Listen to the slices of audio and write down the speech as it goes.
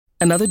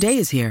Another day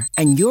is here,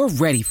 and you're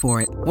ready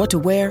for it. What to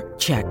wear?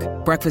 Check.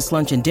 Breakfast,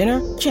 lunch, and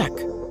dinner? Check.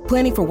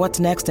 Planning for what's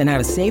next and how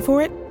to save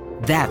for it?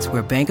 That's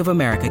where Bank of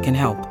America can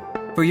help.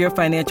 For your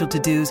financial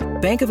to-dos,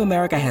 Bank of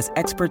America has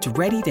experts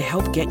ready to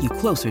help get you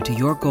closer to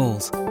your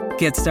goals.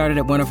 Get started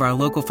at one of our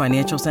local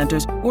financial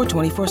centers or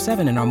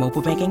 24/7 in our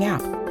mobile banking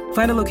app.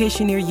 Find a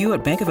location near you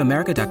at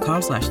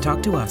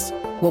bankofamerica.com/talktous.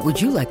 What would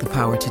you like the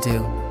power to do?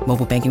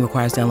 Mobile banking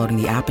requires downloading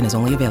the app and is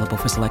only available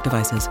for select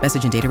devices.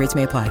 Message and data rates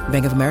may apply.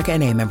 Bank of America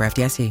N.A., member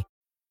FDIC.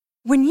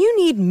 When you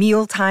need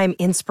mealtime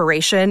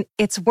inspiration,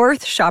 it's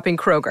worth shopping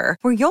Kroger,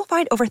 where you'll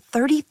find over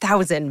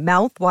 30,000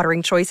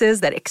 mouth-watering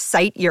choices that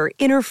excite your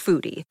inner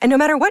foodie. And no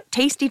matter what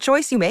tasty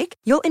choice you make,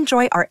 you'll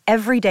enjoy our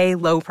everyday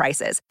low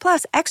prices,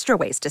 plus extra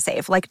ways to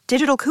save, like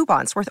digital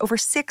coupons worth over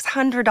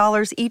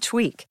 $600 each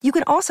week. You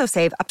can also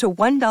save up to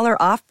 $1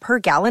 off per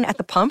gallon at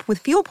the pump with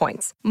fuel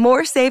points.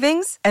 More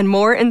savings and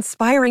more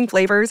inspiring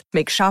flavors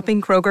make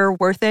shopping Kroger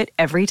worth it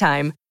every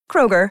time.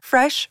 Kroger,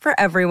 fresh for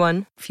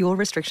everyone. Fuel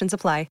restrictions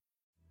apply.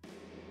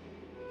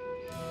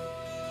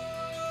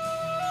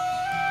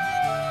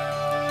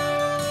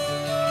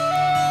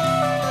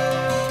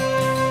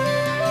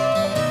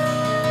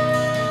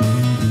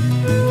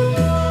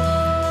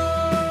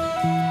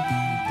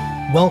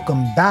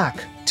 Welcome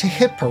back to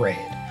Hit Parade,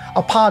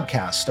 a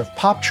podcast of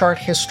pop chart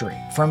history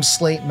from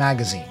Slate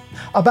Magazine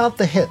about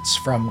the hits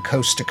from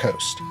coast to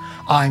coast.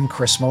 I'm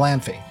Chris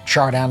Molanphy,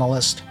 chart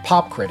analyst,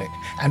 pop critic,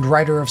 and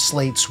writer of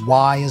Slate's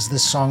Why Is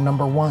This Song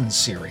Number One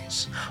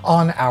series.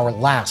 On our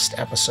last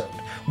episode,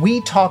 we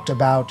talked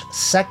about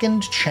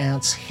second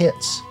chance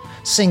hits,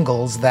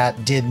 singles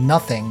that did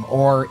nothing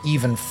or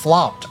even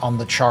flopped on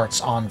the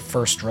charts on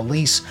first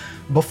release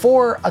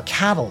before a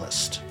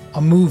catalyst,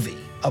 a movie,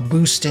 a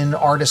boost in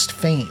artist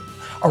fame,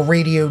 a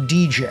radio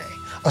DJ,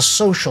 a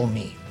social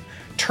meme,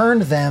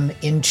 turned them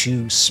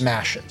into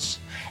smashes.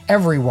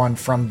 Everyone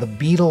from the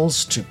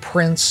Beatles to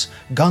Prince,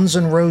 Guns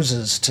N'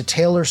 Roses to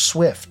Taylor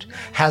Swift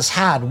has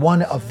had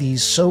one of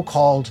these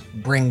so-called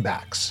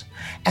bringbacks.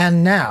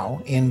 And now,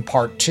 in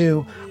part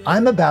two,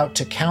 I'm about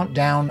to count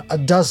down a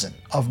dozen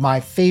of my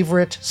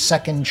favorite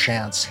second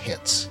chance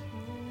hits.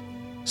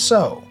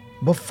 So,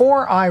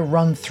 before I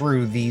run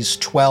through these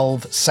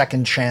 12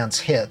 second chance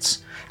hits,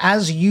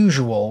 as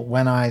usual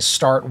when I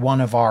start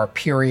one of our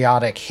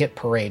periodic Hit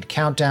Parade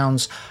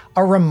countdowns,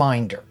 a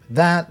reminder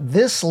that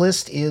this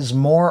list is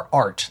more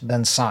art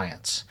than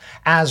science.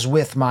 As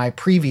with my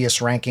previous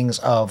rankings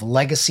of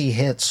legacy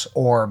hits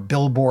or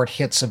Billboard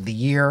hits of the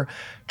year,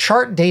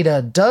 chart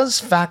data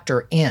does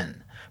factor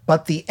in,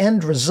 but the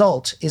end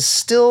result is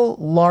still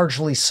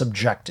largely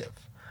subjective.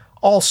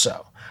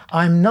 Also,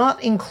 I'm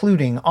not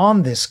including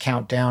on this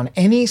countdown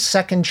any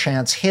second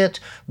chance hit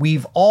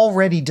we've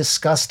already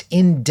discussed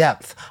in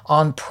depth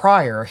on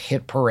prior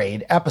Hit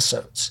Parade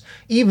episodes,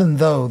 even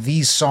though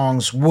these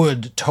songs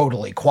would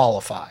totally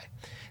qualify.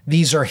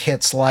 These are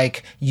hits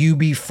like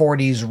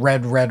UB40's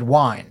Red Red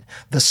Wine,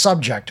 the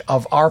subject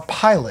of our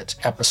pilot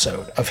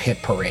episode of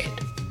Hit Parade.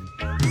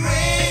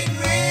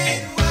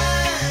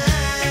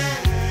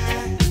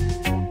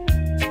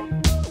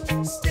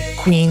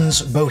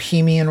 Queen's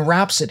Bohemian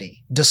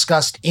Rhapsody,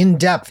 discussed in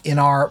depth in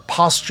our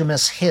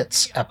posthumous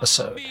hits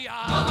episode.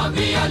 Mamma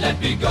mia, let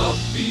me go.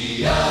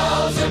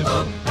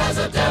 Beelzebub has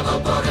a devil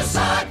put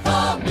aside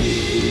for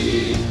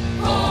me,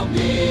 for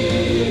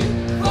me,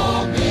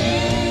 for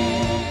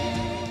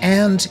me.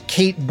 And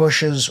Kate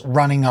Bush's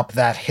Running Up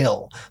That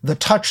Hill, the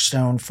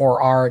touchstone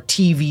for our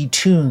TV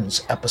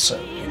Tunes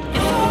episode.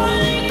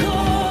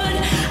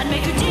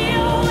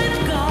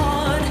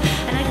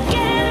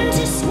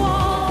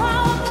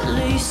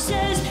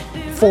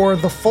 For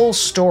the full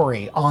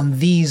story on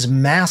these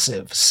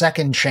massive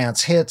second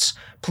chance hits,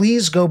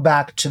 please go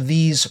back to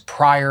these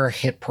prior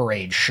Hit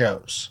Parade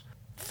shows.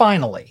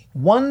 Finally,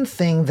 one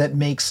thing that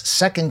makes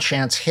second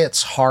chance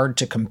hits hard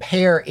to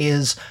compare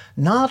is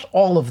not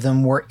all of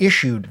them were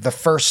issued the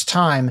first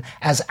time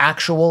as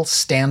actual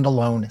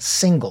standalone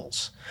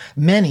singles.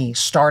 Many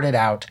started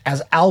out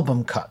as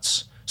album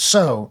cuts.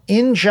 So,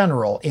 in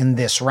general, in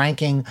this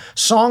ranking,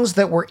 songs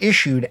that were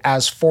issued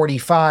as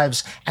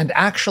 45s and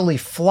actually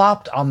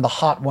flopped on the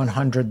Hot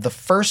 100 the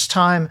first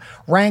time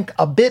rank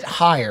a bit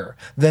higher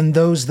than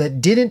those that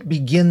didn't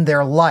begin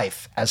their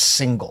life as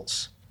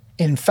singles.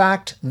 In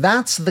fact,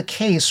 that's the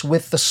case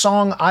with the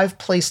song I've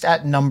placed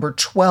at number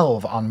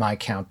 12 on my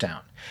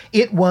countdown.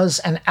 It was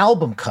an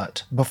album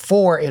cut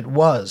before it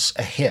was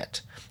a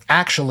hit.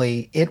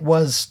 Actually, it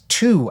was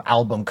 2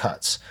 album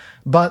cuts.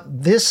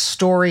 But this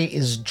story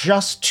is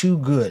just too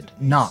good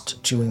not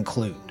to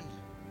include.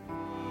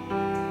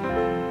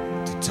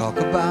 To talk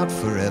about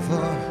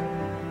forever,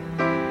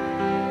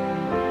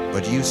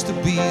 but used to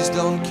be's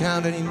don't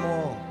count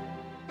anymore.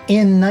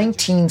 In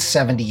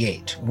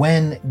 1978,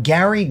 when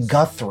Gary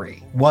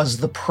Guthrie was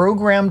the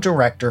program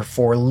director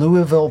for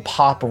Louisville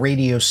pop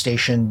radio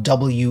station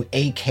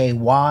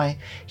WAKY,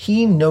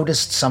 he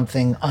noticed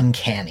something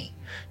uncanny.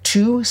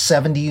 2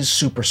 70s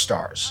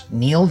superstars,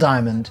 Neil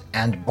Diamond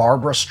and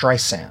Barbra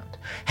Streisand,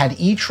 had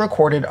each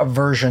recorded a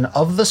version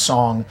of the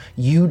song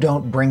You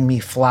Don't Bring Me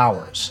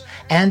Flowers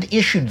and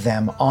issued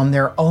them on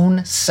their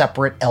own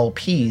separate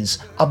LPs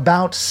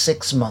about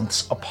 6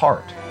 months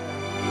apart.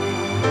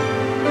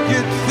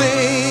 You'd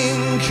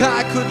think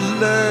I could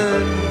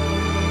learn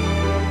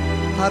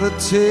how to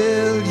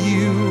tell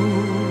you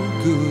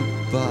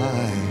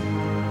goodbye,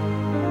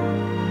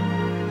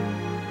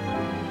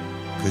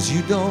 'cause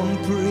you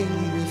don't bring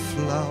me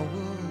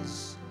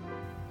flowers.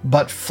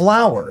 But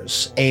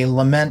Flowers, a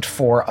lament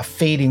for a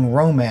fading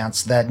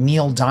romance that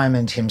Neil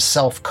Diamond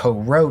himself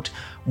co-wrote,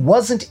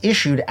 wasn't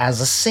issued as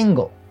a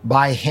single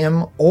by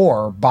him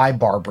or by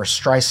Barbra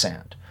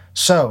Streisand.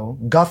 So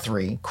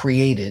Guthrie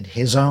created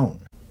his own.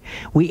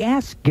 We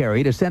asked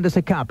Gary to send us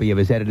a copy of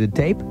his edited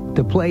tape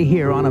to play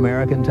here on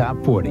American Top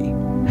 40.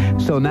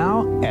 So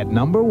now, at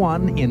number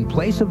 1, in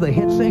place of the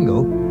hit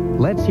single,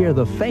 let's hear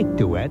the fake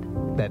duet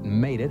that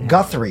made it happen.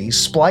 Guthrie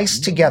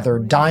spliced together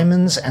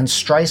Diamond's and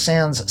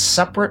Streisand's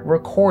separate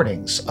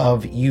recordings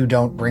of You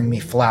Don't Bring Me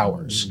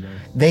Flowers.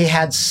 They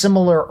had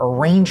similar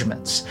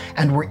arrangements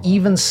and were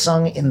even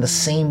sung in the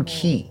same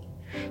key.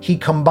 He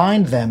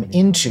combined them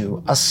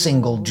into a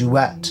single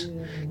duet.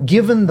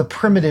 Given the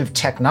primitive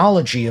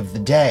technology of the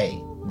day,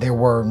 there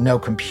were no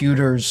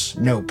computers,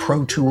 no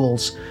Pro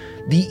Tools.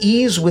 The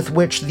ease with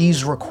which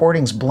these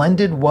recordings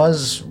blended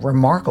was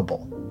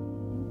remarkable.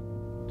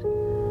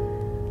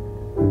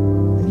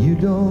 You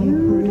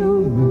don't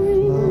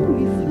bring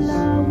me flowers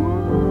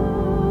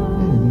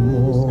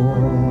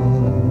anymore.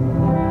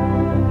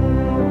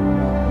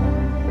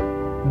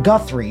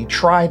 Guthrie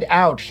tried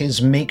out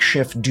his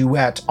makeshift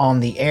duet on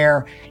the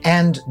air,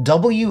 and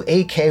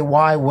WAKY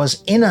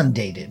was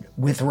inundated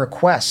with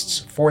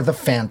requests for the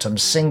Phantom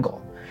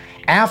single.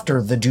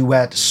 After the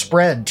duet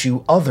spread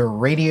to other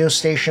radio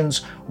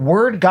stations,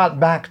 word got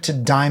back to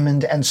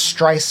Diamond and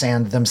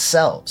Streisand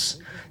themselves.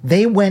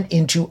 They went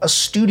into a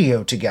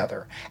studio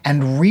together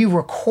and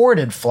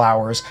re-recorded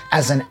Flowers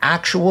as an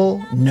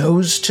actual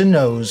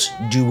nose-to-nose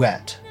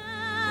duet.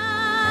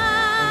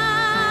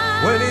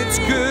 When it's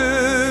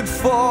good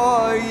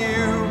for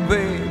you,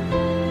 babe,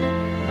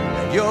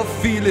 and you're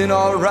feeling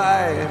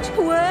alright.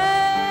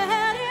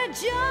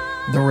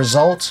 The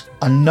result,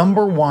 a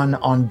number 1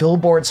 on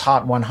Billboard's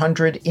Hot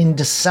 100 in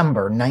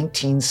December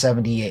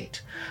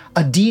 1978.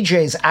 A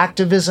DJ's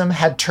activism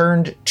had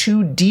turned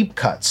 2 deep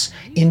cuts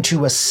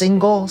into a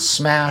single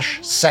smash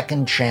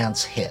second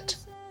chance hit.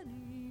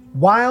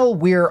 While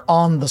we're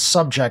on the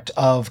subject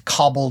of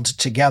cobbled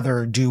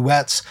together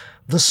duets,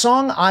 the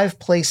song I've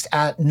placed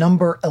at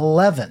number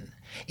 11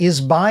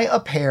 is by a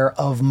pair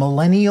of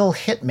millennial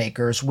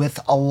hitmakers with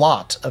a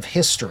lot of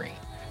history,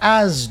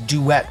 as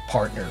duet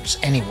partners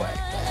anyway.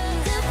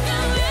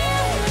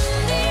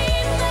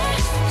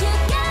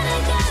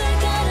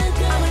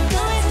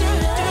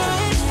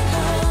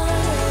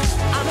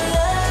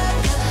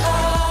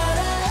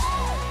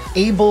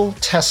 Abel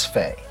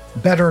Tesfaye,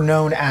 better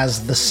known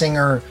as the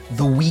singer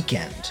The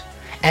Weeknd,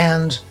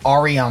 and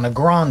Ariana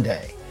Grande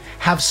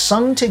have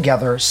sung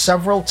together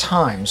several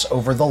times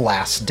over the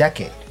last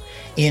decade.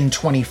 In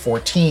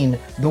 2014,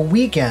 The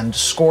Weeknd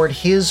scored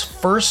his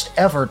first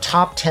ever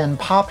top 10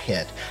 pop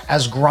hit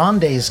as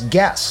Grande's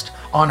guest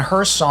on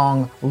her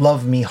song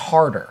Love Me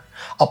Harder,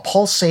 a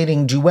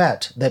pulsating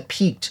duet that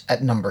peaked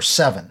at number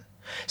 7.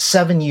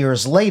 7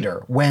 years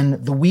later,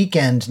 when The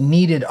Weeknd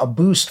needed a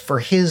boost for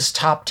his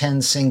top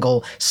 10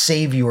 single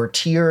Save Your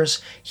Tears,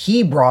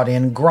 he brought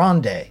in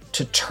Grande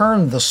to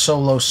turn the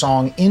solo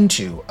song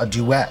into a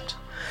duet.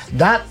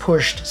 That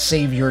pushed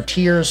Save Your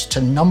Tears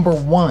to number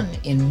 1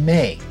 in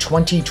May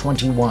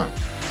 2021.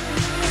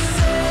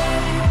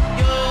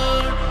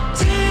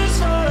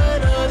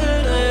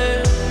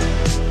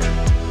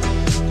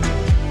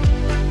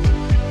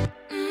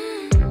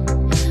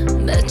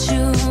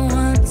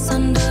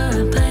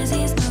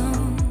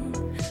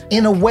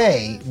 In a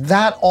way,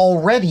 that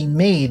already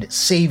made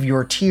Save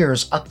Your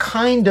Tears a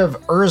kind of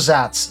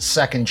ersatz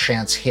second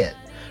chance hit,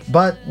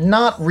 but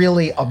not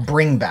really a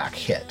bring-back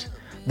hit.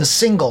 The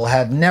single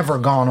had never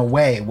gone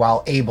away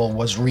while Abel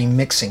was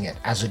remixing it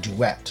as a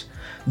duet.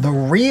 The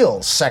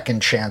real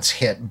second chance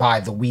hit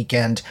by The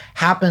Weeknd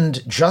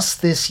happened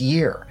just this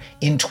year,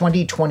 in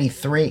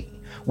 2023,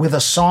 with a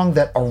song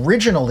that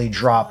originally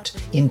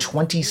dropped in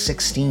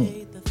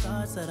 2016.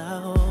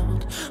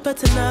 But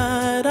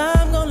tonight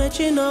I'm gonna let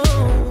you know.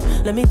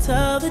 Let me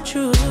tell the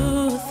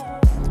truth.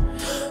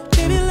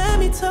 Baby, let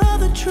me tell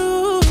the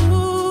truth.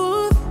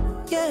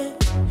 Yeah.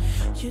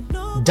 You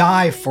know.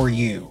 Die For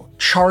You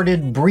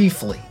charted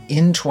briefly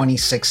in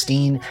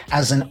 2016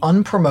 as an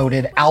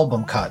unpromoted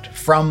album cut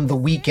from The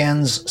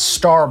Weeknd's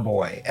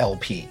Starboy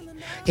LP.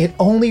 It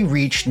only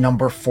reached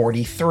number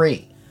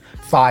 43.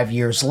 5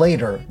 years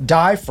later,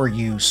 Die For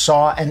You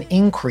saw an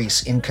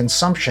increase in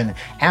consumption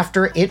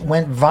after it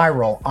went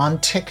viral on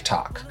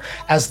TikTok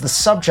as the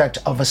subject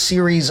of a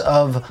series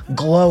of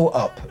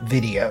glow-up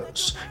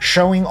videos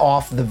showing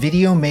off the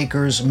video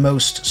maker's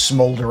most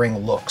smoldering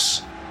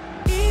looks.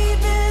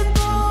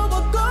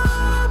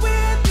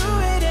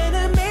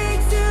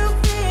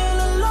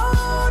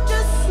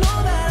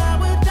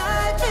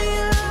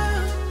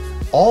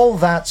 All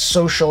that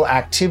social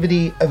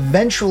activity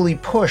eventually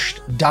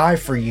pushed Die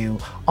For You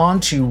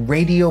onto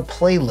radio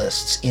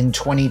playlists in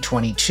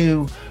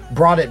 2022,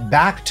 brought it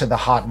back to the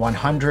Hot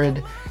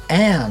 100,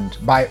 and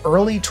by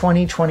early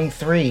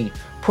 2023,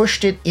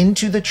 pushed it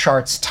into the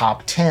chart's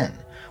top 10,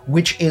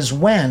 which is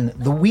when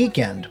The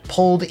Weeknd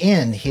pulled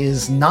in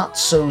his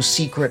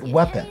not-so-secret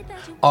weapon,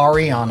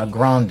 Ariana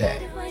Grande.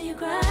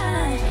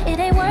 It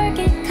ain't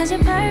working 'cause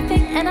you're perfect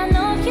and I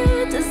know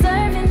you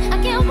deserve it.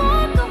 I can't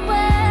walk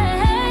away.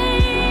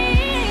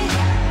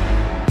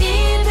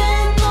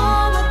 Even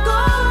though we're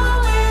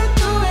going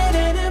through it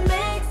and it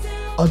makes it.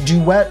 A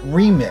duet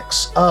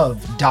remix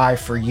of Die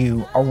For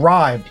You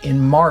arrived in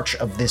March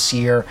of this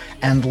year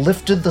and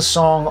lifted the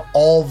song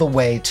all the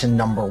way to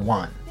number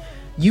 1.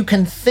 You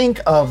can think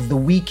of The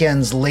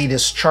Weeknd's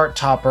latest chart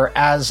topper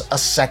as a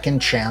second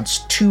chance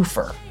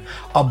twofer,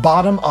 a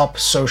bottom-up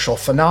social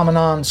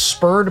phenomenon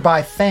spurred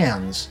by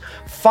fans,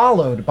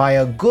 followed by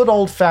a good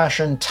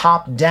old-fashioned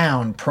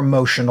top-down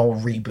promotional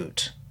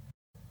reboot.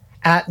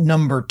 At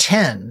number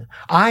 10,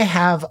 I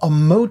have a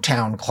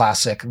Motown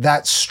classic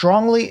that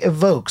strongly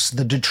evokes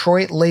the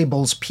Detroit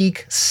label's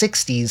peak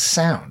 60s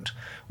sound,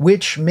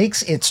 which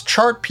makes its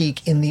chart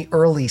peak in the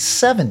early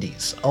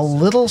 70s a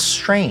little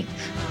strange.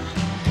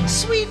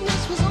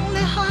 Sweetness was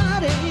only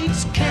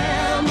heartaches,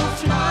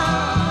 camouflage.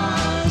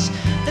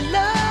 The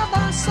love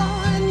I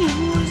saw in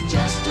you was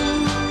just a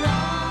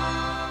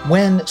mirage.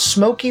 When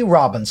Smokey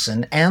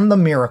Robinson and the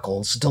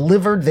Miracles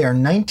delivered their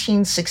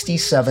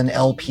 1967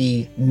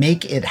 LP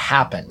Make It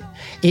Happen,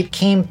 it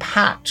came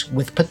packed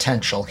with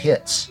potential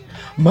hits.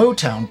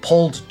 Motown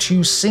pulled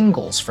 2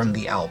 singles from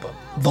the album.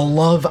 The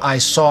Love I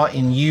Saw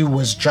in You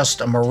Was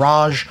Just a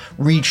Mirage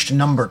reached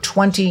number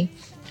 20,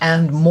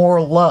 and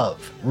More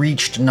Love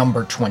reached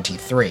number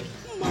 23.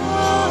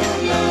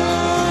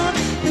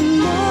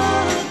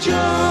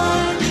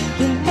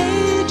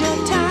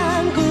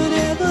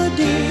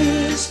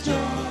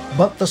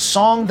 But the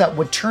song that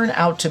would turn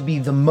out to be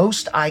the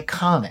most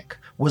iconic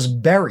was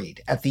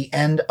buried at the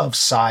end of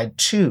side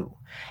 2,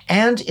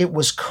 and it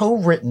was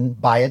co-written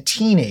by a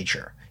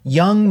teenager,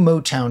 young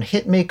Motown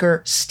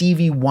hitmaker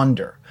Stevie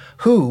Wonder,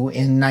 who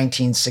in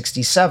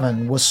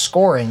 1967 was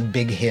scoring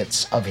big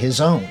hits of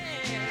his own.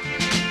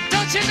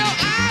 You know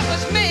I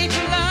was made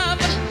to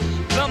love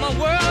from a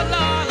world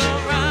all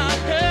around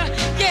her.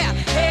 Yeah,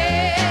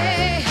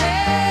 hey,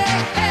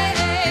 hey,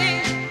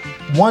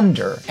 hey.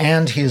 Wonder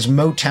and his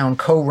Motown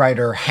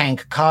co-writer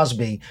Hank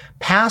Cosby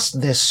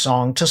passed this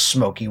song to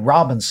Smokey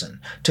Robinson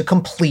to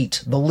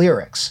complete the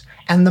lyrics,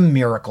 and the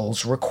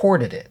Miracles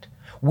recorded it.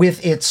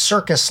 With its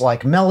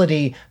circus-like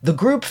melody, the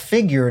group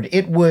figured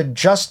it would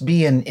just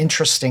be an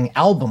interesting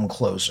album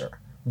closer.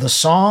 The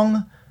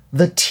song,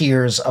 The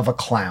Tears of a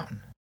Clown.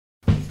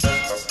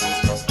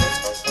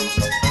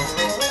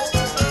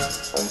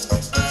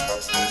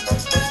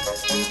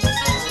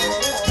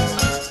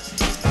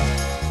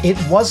 It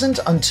wasn't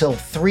until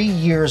 3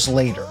 years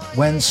later,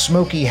 when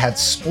Smokey had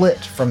split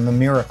from the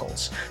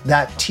Miracles,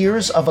 that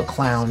Tears of a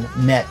Clown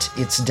met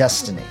its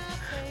destiny.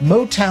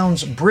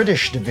 Motown's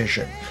British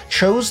division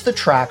chose the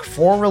track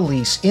for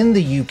release in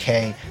the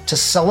UK to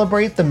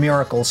celebrate the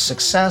Miracles'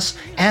 success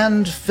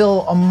and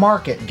fill a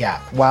market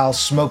gap while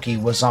Smokey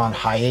was on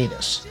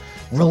hiatus.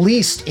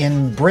 Released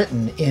in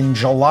Britain in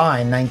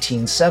July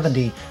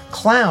 1970,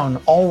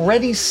 Clown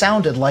already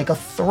sounded like a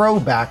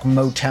throwback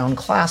Motown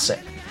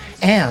classic,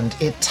 and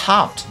it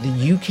topped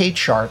the UK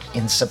chart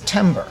in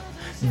September.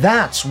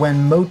 That's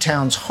when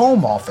Motown's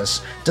home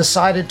office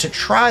decided to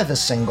try the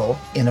single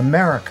in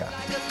America.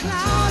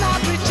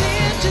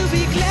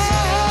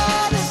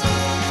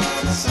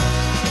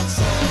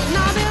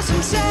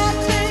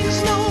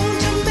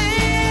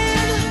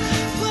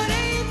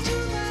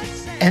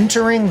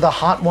 Entering the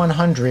Hot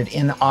 100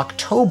 in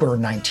October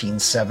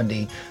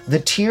 1970, The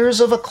Tears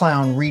of a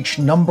Clown reached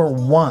number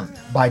 1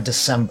 by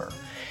December.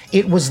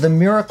 It was the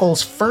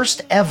Miracles'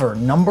 first ever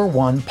number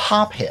 1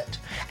 pop hit,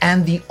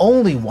 and the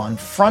only one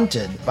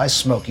fronted by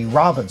Smokey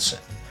Robinson,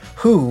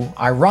 who,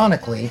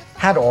 ironically,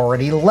 had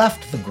already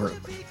left the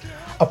group.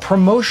 A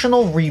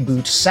promotional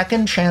reboot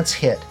second chance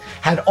hit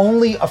had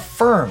only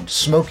affirmed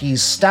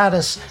Smokey's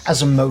status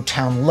as a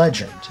Motown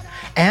legend,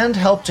 and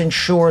helped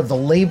ensure the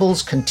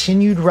label's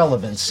continued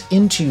relevance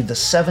into the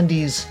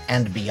 70s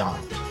and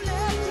beyond.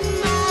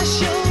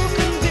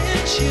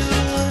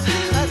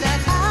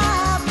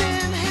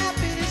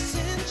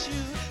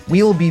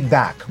 We'll be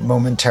back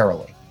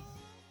momentarily.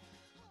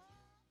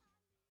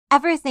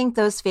 Ever think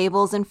those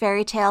fables and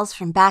fairy tales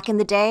from back in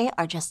the day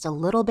are just a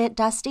little bit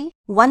dusty?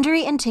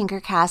 Wondery and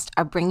Tinkercast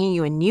are bringing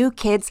you a new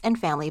kids and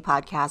family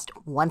podcast,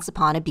 Once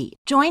Upon a Beat.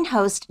 Join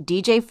host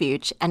DJ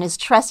Fuchs and his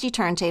trusty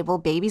turntable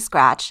Baby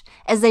Scratch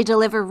as they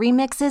deliver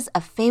remixes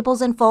of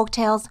fables and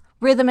folktales,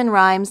 rhythm and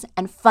rhymes,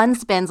 and fun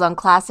spins on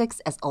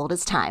classics as old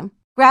as time.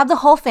 Grab the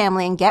whole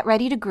family and get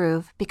ready to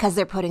groove because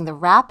they're putting the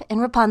rap in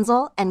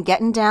Rapunzel and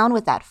getting down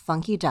with that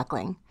funky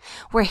duckling.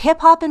 Where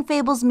hip-hop and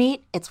fables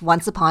meet, it's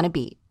Once Upon a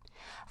Beat.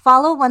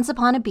 Follow Once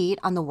Upon a Beat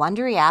on the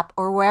Wondery app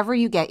or wherever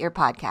you get your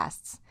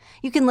podcasts.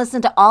 You can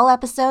listen to all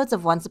episodes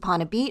of Once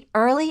Upon a Beat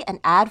early and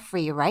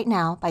ad-free right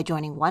now by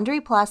joining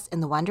Wondery Plus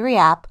in the Wondery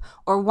app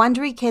or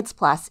Wondery Kids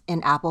Plus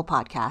in Apple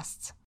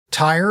Podcasts.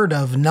 Tired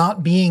of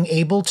not being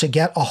able to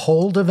get a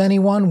hold of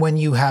anyone when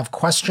you have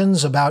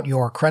questions about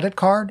your credit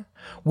card?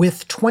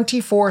 With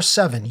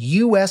 24/7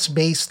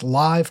 US-based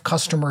live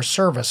customer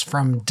service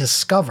from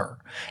Discover,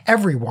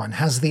 everyone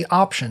has the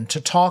option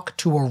to talk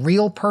to a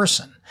real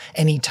person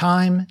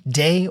anytime,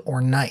 day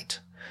or night.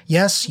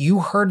 Yes, you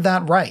heard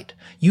that right.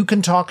 You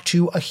can talk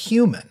to a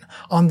human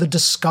on the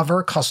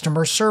Discover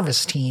customer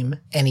service team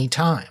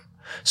anytime.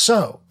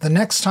 So, the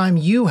next time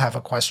you have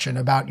a question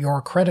about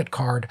your credit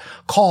card,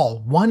 call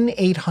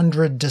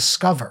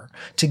 1-800-DISCOVER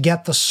to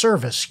get the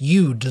service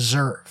you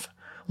deserve.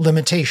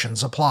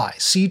 Limitations apply.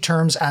 See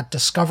terms at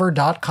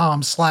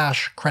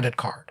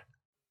discover.com/creditcard.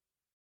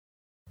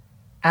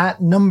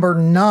 At number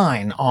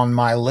 9 on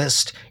my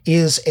list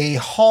is a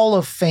Hall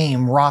of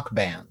Fame rock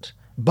band.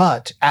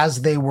 But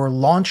as they were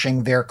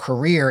launching their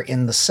career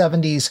in the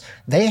 70s,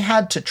 they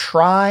had to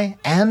try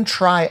and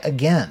try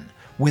again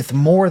with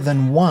more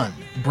than one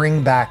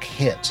bring-back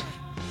hit.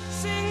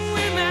 Sing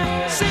with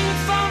me, sing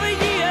for the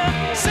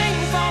year,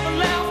 sing for the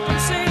laugh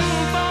and sing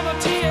for the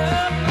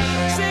tear.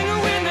 Sing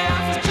with me,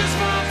 just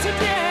for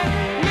today,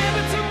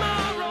 maybe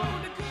tomorrow.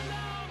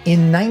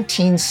 In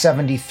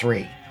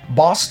 1973,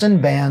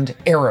 Boston band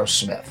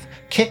Aerosmith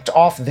kicked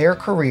off their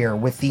career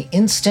with the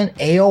instant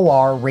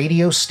AOR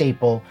radio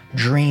staple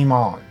Dream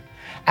On.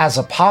 As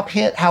a pop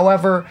hit,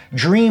 however,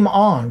 Dream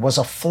On was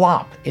a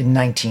flop in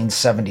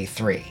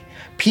 1973,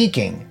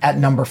 peaking at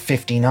number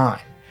 59.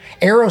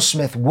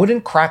 Aerosmith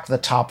wouldn't crack the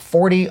top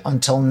 40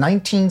 until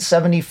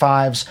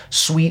 1975's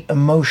Sweet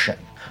Emotion,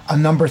 a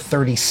number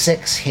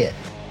 36 hit.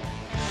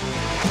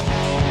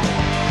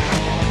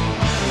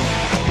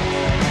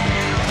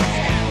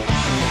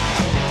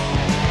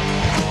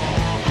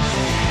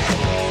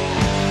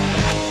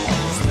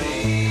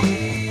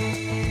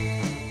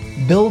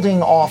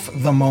 Building off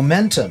the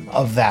momentum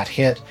of that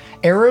hit,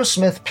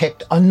 Aerosmith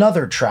picked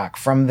another track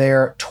from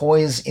their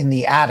Toys in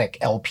the Attic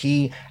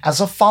LP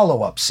as a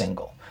follow-up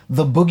single,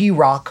 the boogie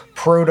rock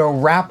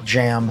proto-rap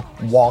jam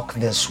Walk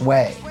This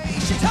Way.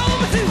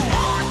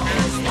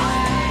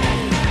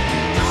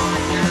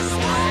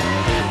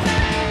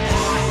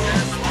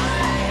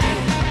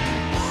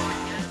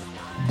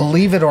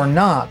 Believe it or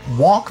not,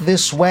 Walk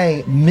This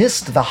Way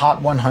missed the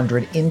Hot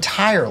 100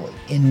 entirely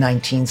in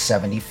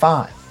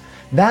 1975.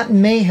 That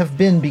may have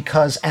been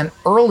because an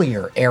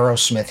earlier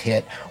Aerosmith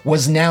hit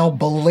was now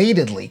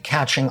belatedly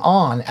catching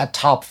on at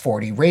Top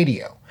 40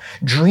 radio.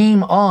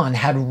 Dream On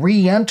had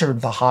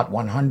re-entered the Hot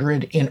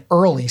 100 in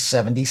early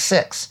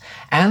 76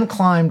 and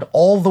climbed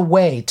all the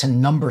way to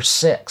number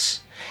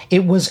 6.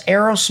 It was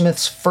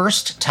Aerosmith's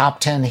first top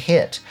 10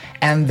 hit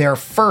and their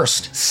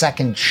first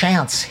second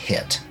chance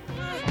hit.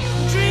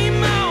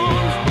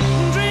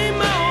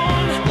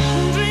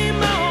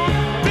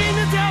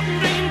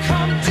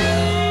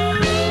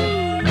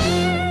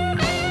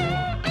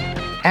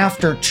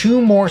 After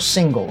 2 more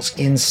singles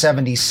in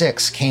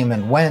 76 came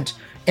and went,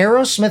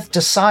 Aerosmith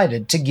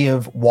decided to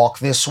give Walk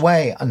This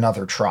Way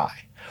another try.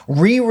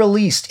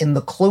 Re-released in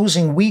the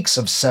closing weeks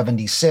of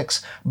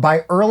 76,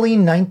 by early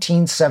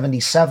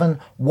 1977,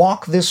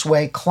 Walk This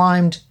Way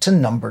climbed to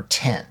number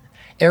 10,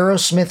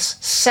 Aerosmith's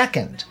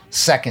second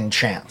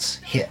chance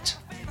hit.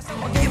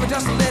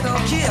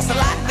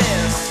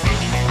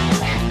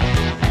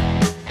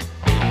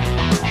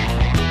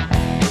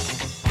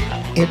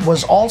 It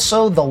was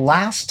also the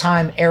last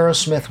time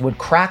Aerosmith would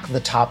crack the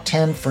top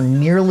 10 for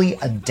nearly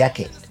a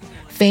decade.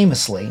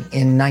 Famously,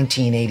 in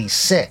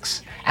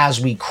 1986, as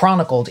we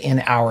chronicled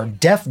in our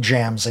Def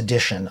Jams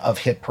edition of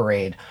Hit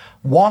Parade,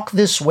 Walk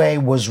This Way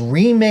was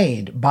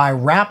remade by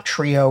rap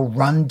trio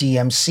Run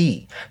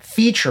DMC,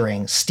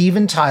 featuring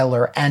Steven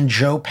Tyler and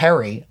Joe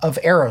Perry of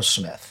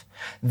Aerosmith.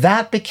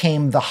 That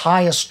became the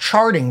highest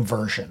charting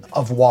version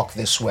of Walk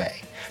This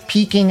Way,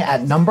 peaking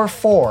at number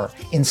 4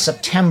 in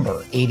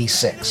September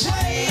 86.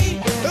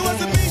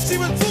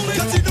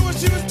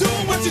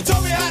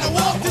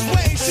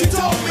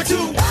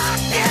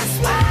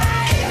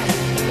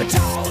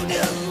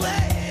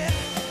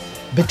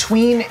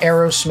 Between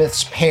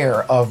Aerosmith's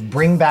pair of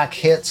bring-back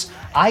hits,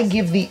 I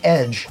give the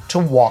edge to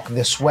Walk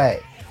This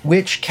Way,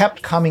 which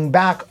kept coming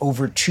back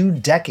over 2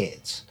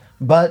 decades.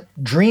 But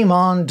Dream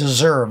On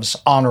deserves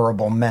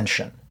honorable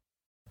mention.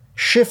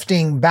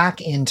 Shifting back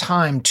in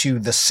time to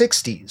the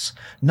 60s,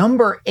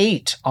 number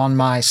 8 on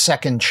my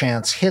second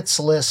chance hits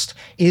list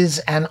is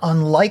an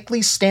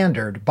unlikely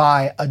standard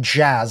by a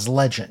jazz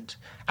legend.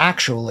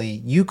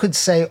 Actually, you could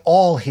say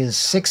all his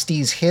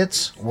 60s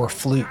hits were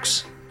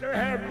flukes. To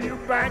have you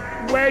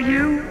back where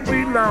you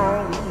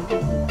belong,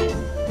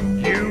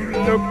 you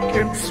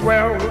lookin'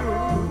 swell,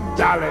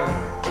 darling.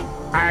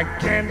 I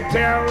can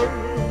tell,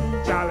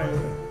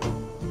 darling.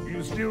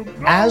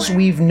 As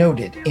we've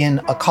noted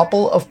in a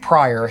couple of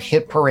prior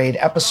Hit Parade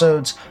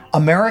episodes,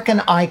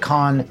 American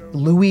icon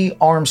Louis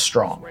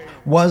Armstrong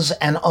was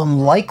an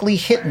unlikely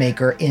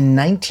hitmaker in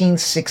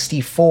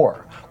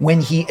 1964 when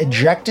he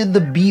ejected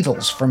the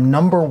Beatles from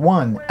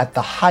 #1 at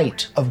the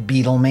height of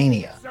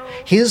Beatlemania.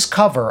 His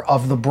cover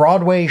of the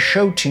Broadway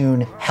show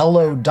tune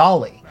Hello,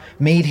 Dolly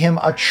made him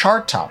a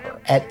chart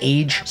topper at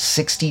age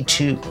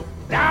 62.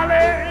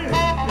 Dolly,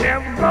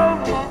 never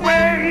go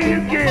away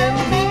again.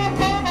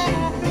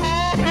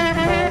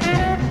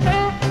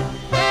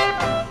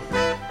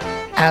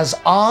 As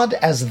odd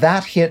as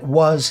that hit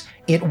was,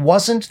 it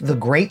wasn't the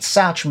great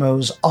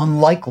Satchmo's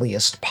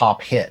unlikeliest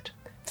pop hit.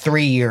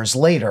 3 years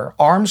later,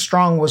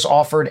 Armstrong was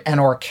offered an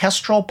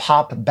orchestral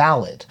pop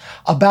ballad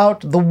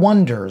about the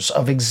wonders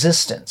of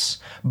existence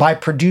by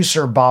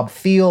producer Bob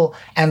Thiele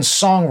and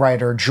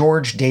songwriter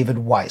George David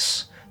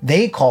Weiss.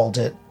 They called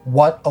it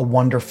What a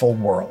Wonderful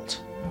World.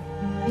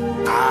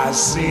 I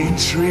see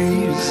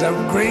trees of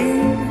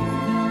green,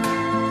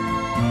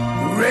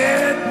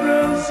 red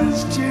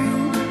roses too.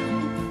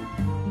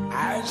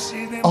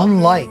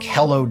 Unlike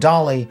Hello,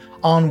 Dolly,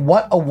 on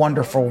What a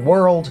Wonderful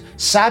World,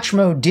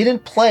 Satchmo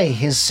didn't play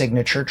his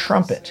signature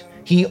trumpet.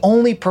 He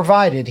only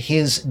provided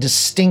his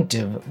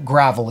distinctive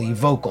gravelly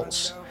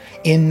vocals.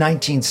 In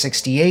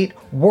 1968,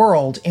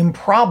 World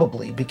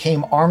improbably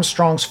became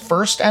Armstrong's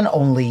first and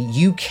only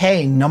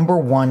UK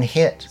 #1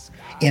 hit.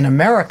 In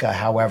America,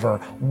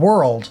 however,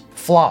 World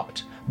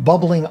flopped,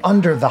 bubbling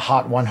under the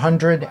Hot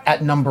 100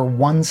 at number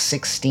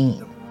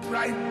 116.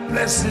 Bright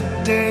blessed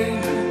day,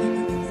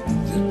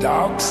 the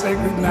dogs say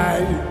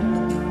goodnight,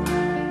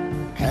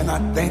 and I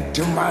think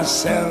to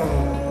myself,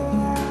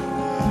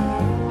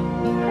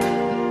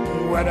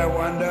 what a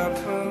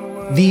wonderful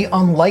world. The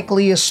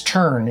unlikeliest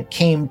turn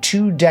came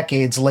 2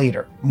 decades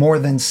later, more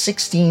than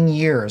 16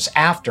 years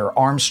after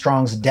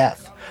Armstrong's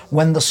death,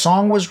 when the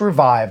song was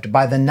revived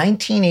by the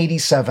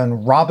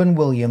 1987 Robin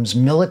Williams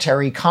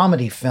military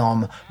comedy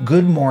film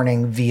Good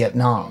Morning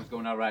Vietnam.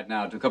 Going out right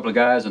now to a couple of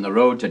guys on the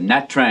road to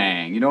Nha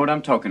Trang. You know what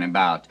I'm talking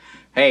about.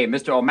 Hey,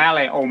 Mr.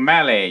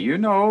 O'Malley, you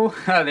know,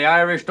 the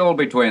Irish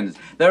Dolby twins.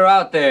 They're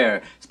out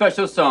there.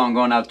 Special song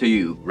going out to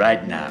you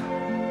right now.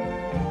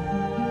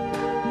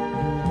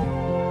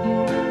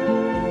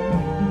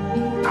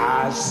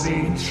 I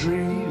see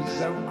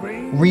trees of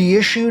green.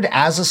 Reissued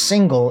as a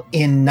single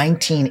in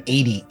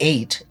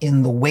 1988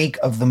 in the wake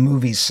of the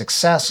movie's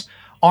success,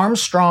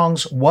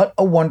 Armstrong's What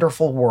a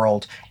Wonderful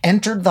World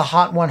entered the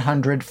Hot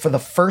 100 for the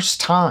first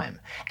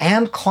time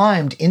and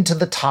climbed into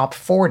the top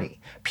 40,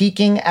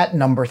 peaking at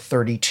number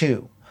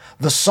 32.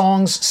 The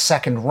song's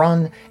second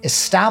run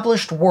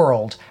established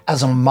World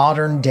as a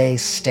modern-day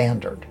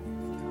standard.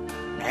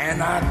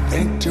 And I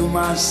think to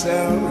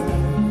myself,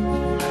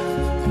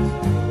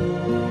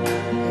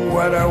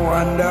 what a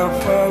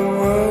wonderful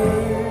world.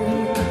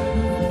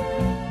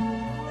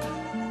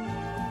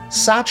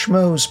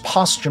 Satchmo's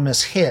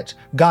posthumous hit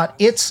got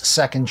its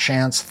second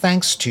chance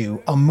thanks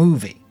to a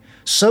movie.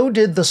 So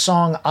did the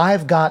song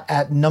I've got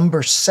at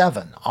number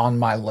 7 on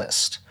my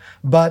list.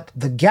 But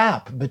the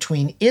gap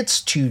between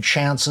its 2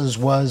 chances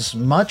was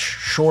much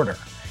shorter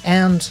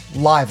and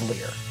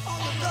livelier.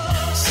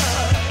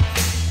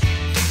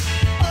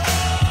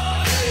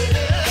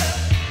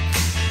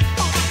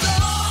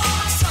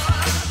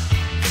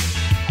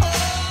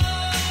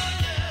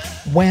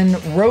 When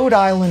Rhode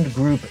Island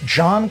group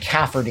John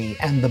Cafferty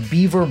and the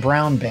Beaver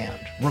Brown Band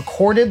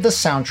recorded the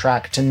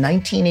soundtrack to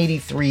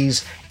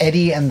 1983's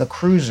Eddie and the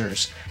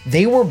Cruisers,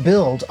 they were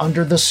billed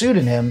under the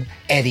pseudonym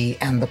Eddie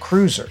and the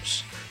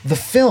Cruisers. The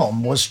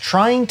film was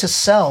trying to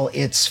sell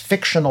its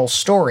fictional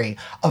story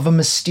of a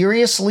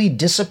mysteriously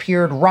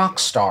disappeared rock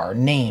star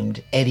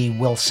named Eddie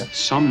Wilson.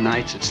 Some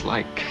nights it's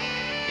like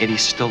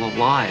Eddie's still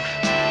alive.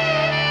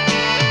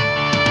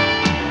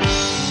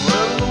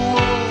 When the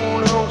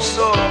moon hung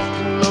soft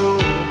and low,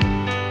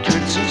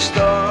 twigs and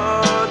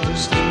stars are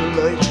still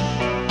light.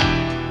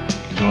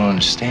 You don't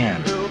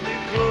understand.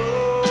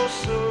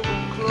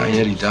 Now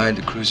Eddie died,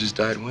 the Cruisers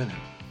died with him.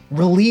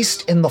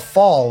 Released in the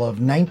fall of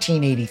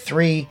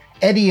 1983,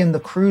 Eddie and the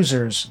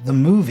Cruisers, the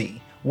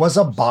movie, was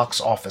a box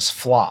office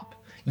flop,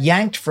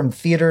 yanked from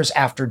theaters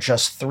after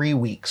just 3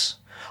 weeks.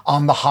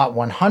 On the Hot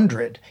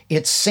 100,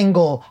 its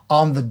single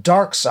On the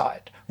Dark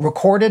Side,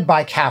 recorded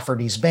by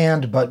Cafferty's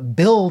band but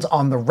billed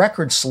on the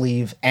record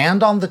sleeve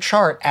and on the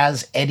chart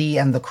as Eddie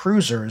and the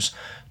Cruisers,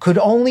 could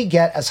only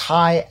get as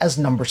high as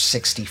number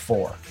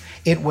 64.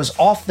 It was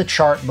off the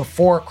chart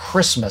before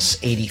Christmas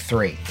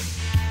 '83.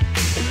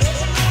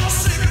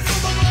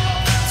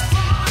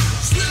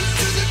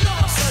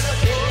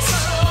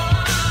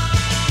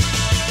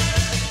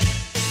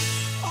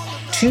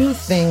 Two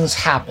things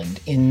happened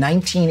in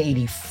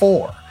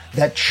 1984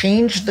 that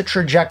changed the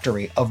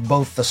trajectory of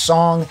both the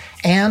song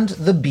and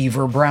the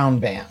Beaver Brown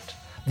Band.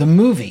 The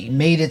movie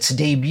made its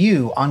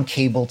debut on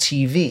cable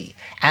TV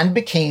and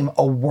became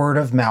a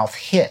word-of-mouth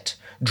hit,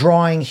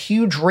 drawing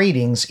huge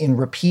ratings in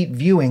repeat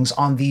viewings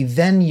on the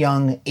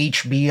then-young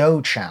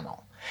HBO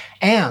channel.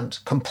 And,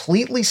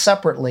 completely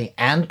separately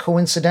and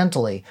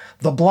coincidentally,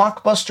 the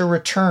blockbuster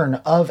return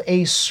of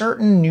a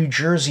certain New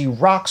Jersey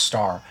rock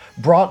star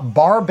brought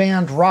bar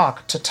band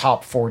rock to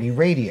top 40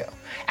 radio,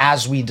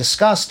 as we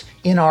discussed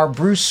in our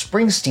Bruce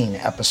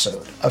Springsteen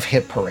episode of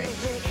Hit Parade.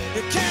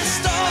 You can't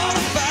start a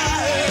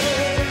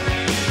fire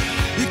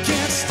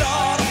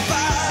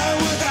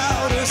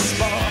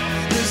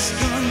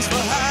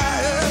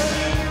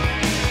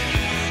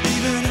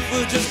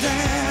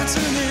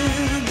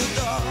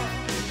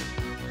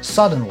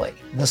Suddenly,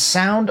 the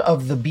sound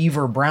of the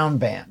Beaver Brown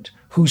Band,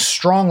 who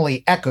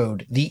strongly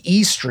echoed the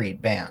E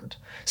Street Band,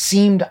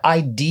 seemed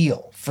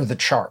ideal for the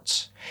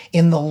charts.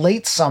 In the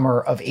late summer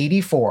of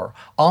 '84,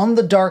 On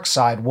the Dark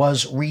Side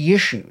was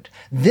reissued,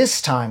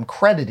 this time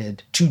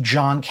credited to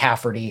John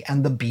Cafferty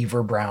and the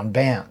Beaver Brown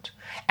Band.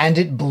 And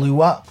it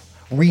blew up,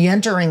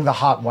 re-entering the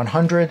Hot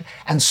 100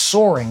 and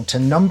soaring to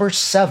number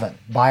 7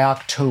 by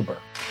October.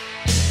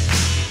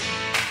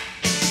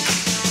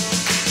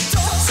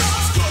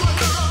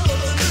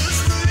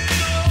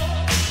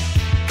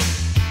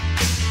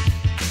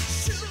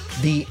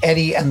 The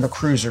Eddie and the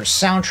Cruisers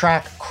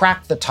soundtrack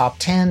cracked the top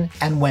 10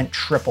 and went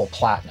triple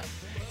platinum.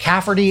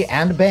 Cafferty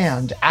and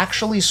band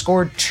actually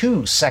scored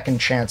 2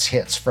 second-chance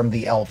hits from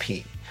the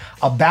LP.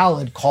 A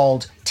ballad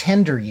called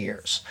Tender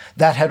Years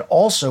that had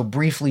also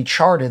briefly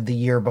charted the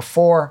year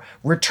before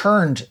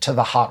returned to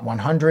the Hot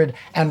 100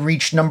 and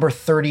reached number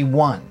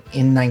 31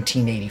 in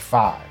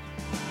 1985.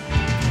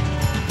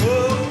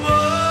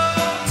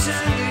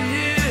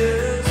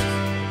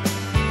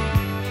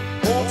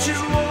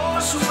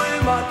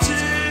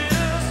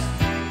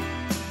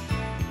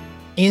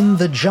 In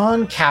the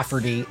John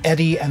Cafferty,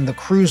 Eddie and the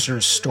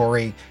Cruisers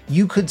story,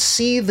 you could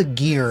see the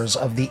gears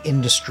of the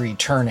industry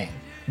turning.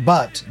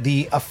 But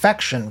the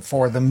affection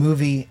for the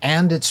movie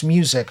and its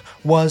music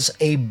was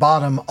a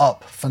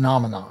bottom-up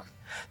phenomenon.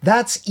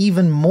 That's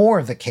even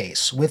more the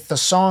case with the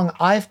song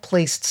I've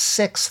placed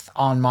 6th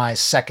on my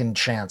second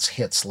chance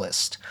hits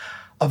list.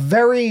 A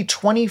very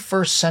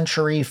 21st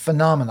century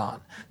phenomenon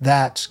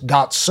that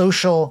got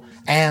social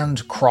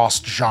and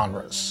crossed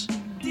genres.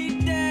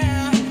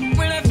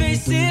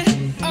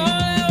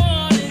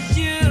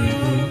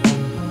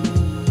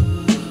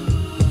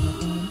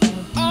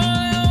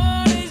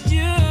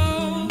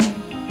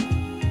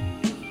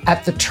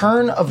 At the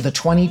turn of the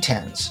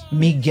 2010s,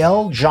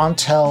 Miguel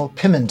Jontel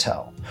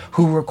Pimentel,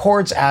 who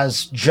records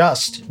as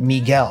just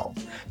Miguel,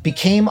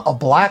 became a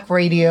black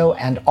radio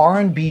and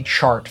R&B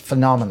chart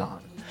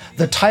phenomenon.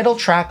 The title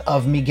track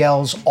of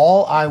Miguel's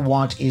All I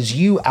Want Is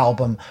You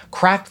album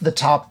cracked the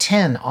top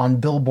 10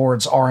 on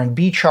Billboard's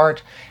R&B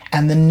chart,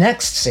 and the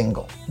next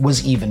single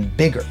was even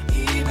bigger.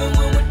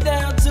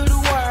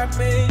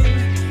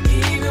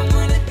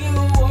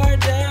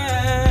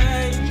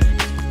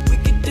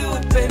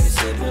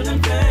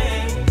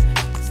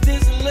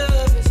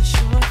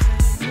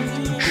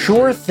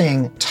 Sure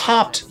Thing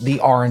topped the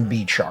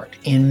R&B chart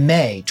in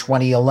May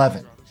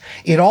 2011.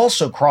 It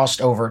also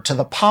crossed over to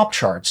the pop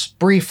charts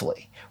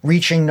briefly,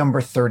 reaching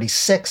number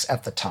 36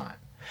 at the time.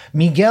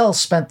 Miguel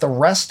spent the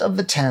rest of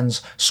the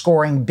 10s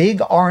scoring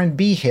big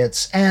R&B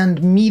hits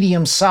and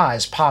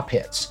medium-sized pop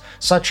hits,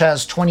 such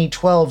as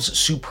 2012's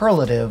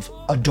superlative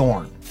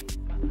Adorn.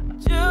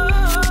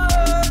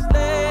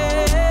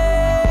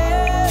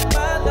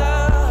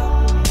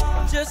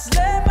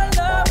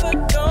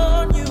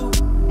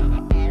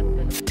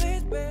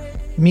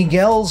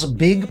 Miguel's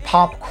big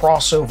pop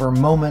crossover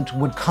moment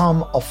would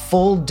come a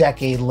full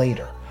decade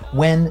later,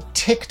 when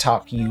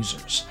TikTok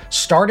users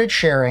started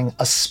sharing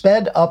a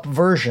sped-up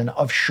version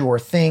of Sure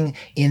Thing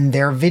in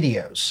their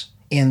videos.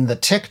 In the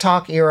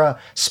TikTok era,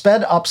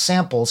 sped-up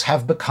samples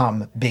have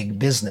become big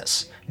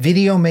business.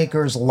 Video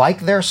makers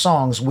like their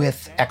songs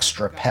with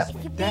extra pep.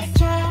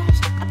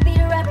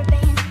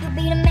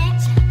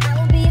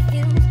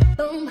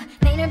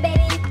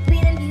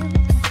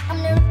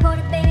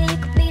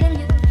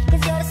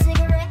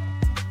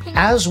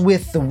 As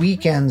with The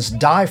Weeknd's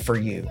Die For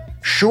You,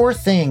 Sure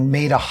Thing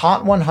made a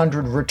Hot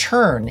 100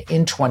 return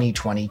in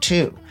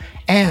 2022,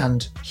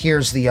 and,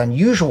 here's the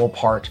unusual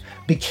part,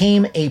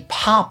 became a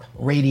pop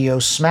radio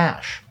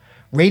smash.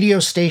 Radio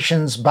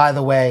stations, by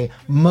the way,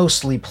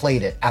 mostly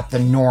played it at the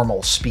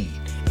normal speed.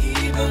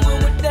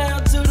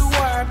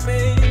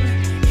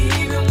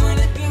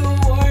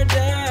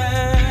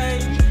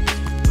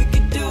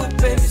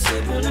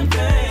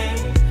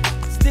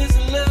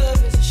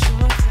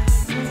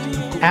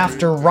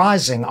 After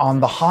rising on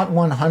the Hot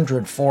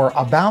 100 for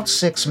about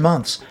 6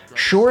 months,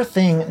 Sure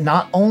Thing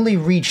not only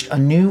reached a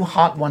new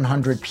Hot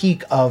 100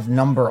 peak of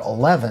number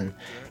 11,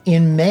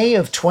 in May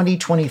of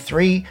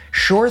 2023,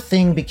 Sure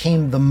Thing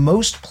became the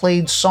most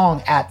played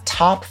song at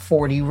Top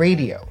 40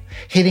 Radio,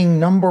 hitting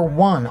number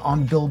 1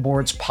 on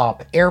Billboard's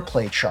pop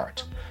airplay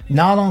chart.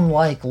 Not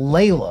unlike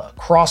Layla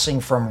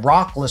crossing from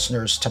rock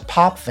listeners to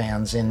pop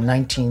fans in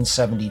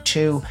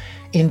 1972,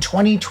 in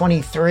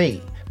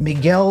 2023,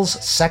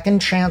 Miguel's second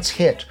chance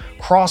hit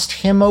crossed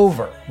him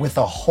over with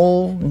a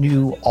whole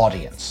new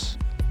audience.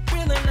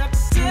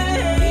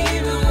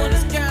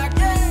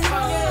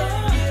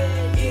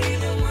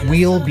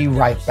 We'll be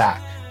right back.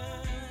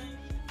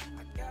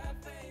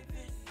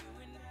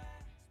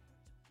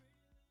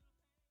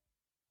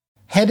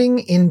 Heading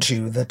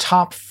into the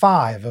top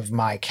 5 of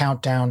my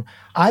countdown,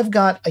 I've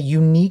got a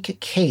unique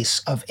case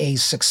of a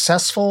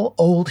successful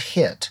old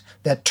hit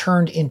that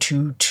turned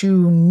into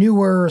 2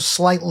 newer,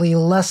 slightly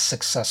less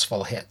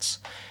successful hits.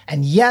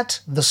 And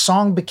yet, the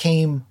song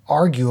became,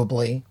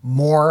 arguably,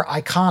 more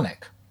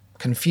iconic.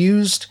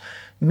 Confused?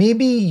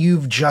 Maybe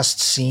you've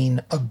just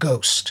seen a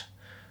ghost.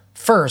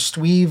 First,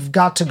 we've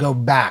got to go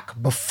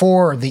back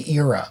before the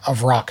era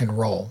of rock and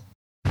roll.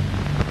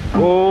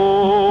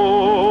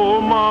 Oh,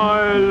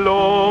 my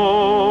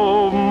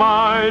love,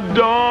 my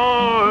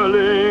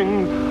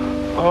darling,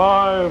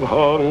 I've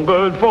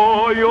hungered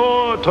for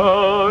your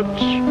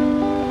touch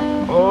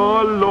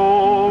a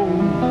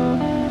long,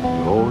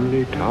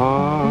 lonely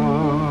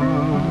time.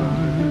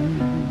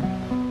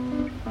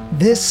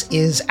 This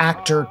is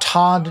actor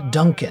Todd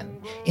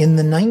Duncan in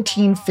the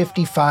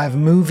 1955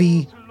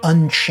 movie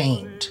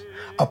Unchained,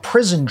 a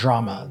prison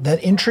drama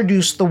that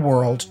introduced the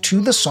world to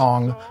the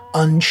song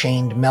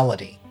Unchained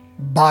Melody.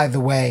 By the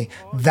way,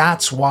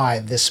 that's why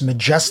this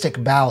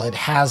majestic ballad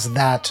has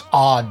that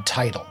odd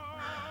title.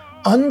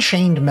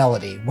 Unchained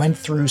Melody went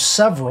through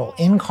several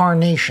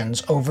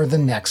incarnations over the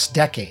next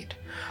decade.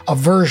 A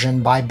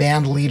version by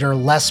band leader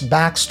Les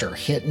Baxter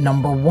hit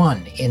number 1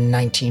 in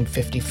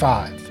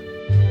 1955.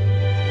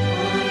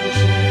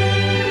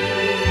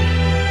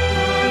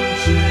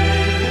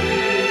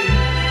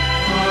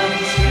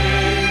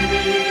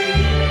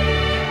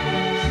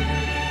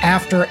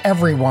 After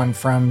everyone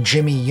from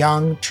Jimmy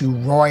Young to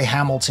Roy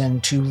Hamilton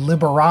to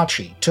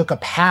Liberace took a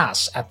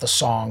pass at the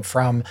song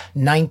from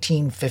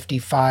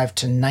 1955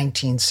 to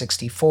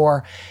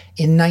 1964,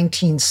 in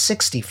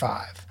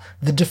 1965,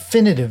 the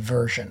definitive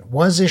version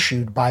was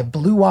issued by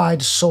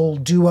blue-eyed soul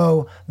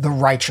duo The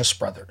Righteous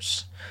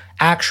Brothers.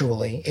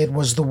 Actually, it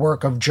was the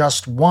work of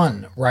just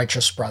one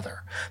Righteous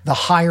brother, the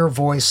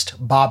higher-voiced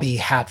Bobby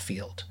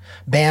Hatfield.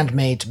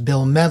 Bandmate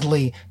Bill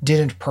Medley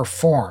didn't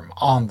perform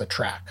on the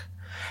track.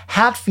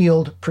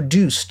 Hatfield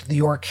produced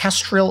the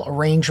orchestral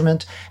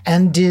arrangement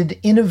and did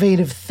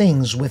innovative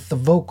things with the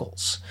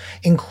vocals,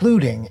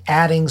 including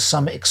adding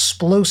some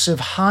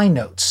explosive high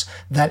notes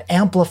that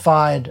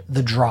amplified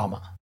the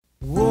drama.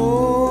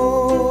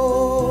 Oh,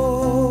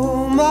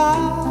 my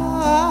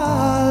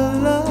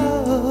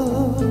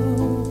love,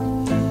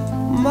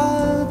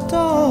 my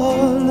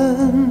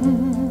darling.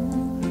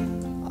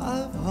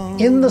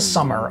 In the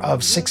summer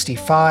of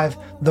 '65,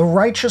 the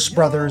Righteous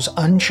Brothers'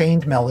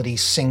 Unchained Melody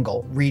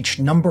single reached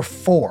number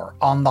 4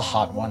 on the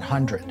Hot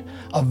 100,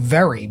 a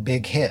very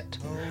big hit.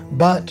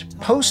 But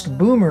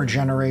post-boomer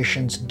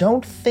generations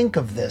don't think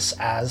of this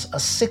as a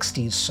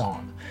 60s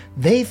song.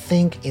 They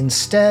think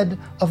instead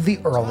of the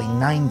early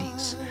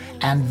 90s.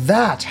 And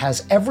that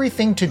has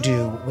everything to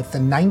do with the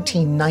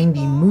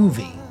 1990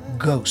 movie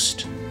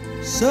Ghost.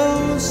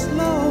 So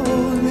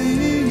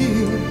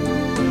slowly,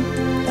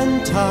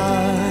 and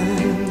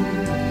time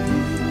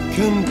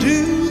can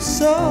do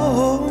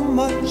so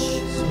much.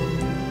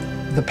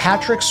 The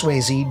Patrick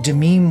Swayze,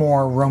 Demi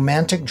Moore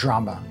romantic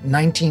drama,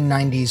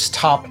 1990's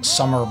top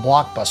summer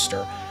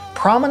blockbuster,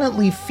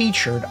 prominently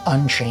featured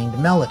Unchained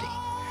Melody.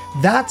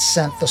 That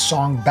sent the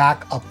song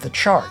back up the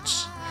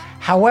charts.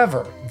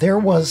 However, there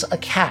was a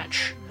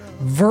catch.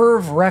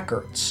 Verve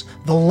Records,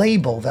 the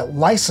label that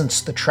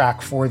licensed the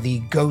track for the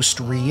Ghost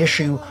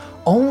reissue,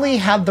 only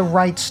had the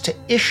rights to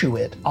issue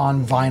it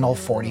on vinyl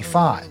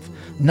 45.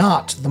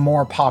 Not the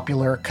more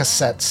popular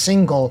cassette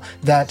single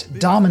that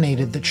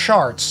dominated the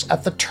charts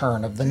at the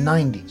turn of the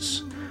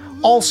 90s.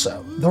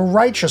 Also, the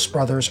Righteous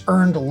Brothers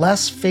earned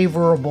less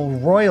favorable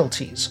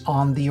royalties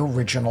on the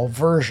original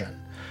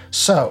version.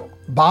 So,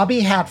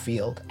 Bobby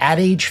Hatfield, at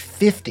age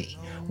 50,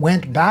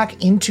 went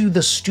back into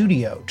the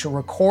studio to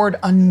record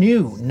a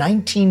new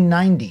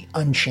 1990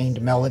 Unchained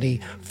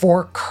Melody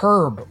for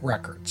Curb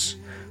Records.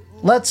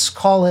 Let's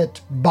call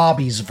it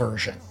Bobby's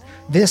version.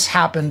 This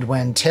happened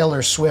when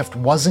Taylor Swift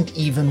wasn't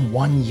even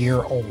 1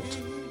 year old.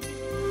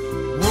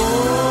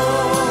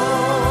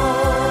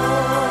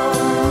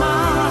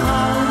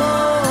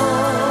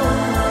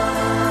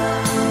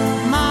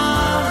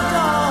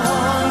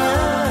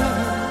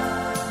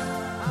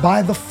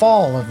 By the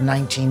fall of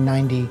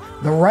 1990,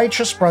 the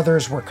Righteous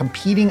Brothers were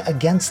competing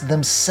against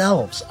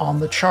themselves on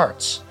the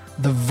charts.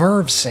 The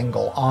Verve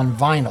single on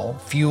vinyl,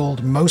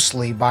 fueled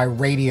mostly by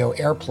radio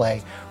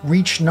airplay,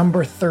 reached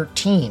number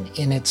 13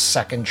 in its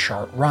second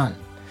chart run.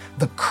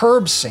 The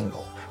Curb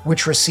single,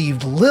 which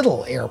received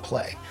little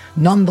airplay,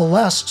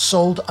 nonetheless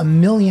sold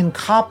 1 million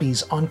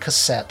copies on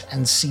cassette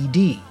and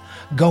CD,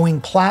 going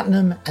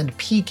platinum and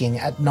peaking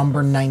at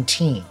number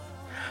 19.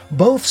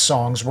 Both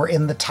songs were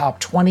in the top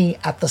 20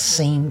 at the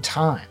same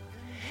time.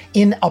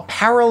 In a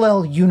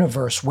parallel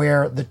universe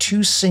where the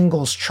two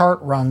singles'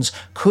 chart runs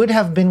could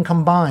have been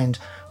combined,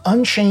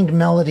 Unchained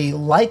Melody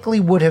likely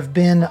would have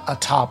been a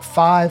top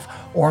 5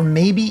 or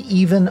maybe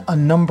even a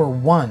number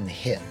 1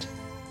 hit.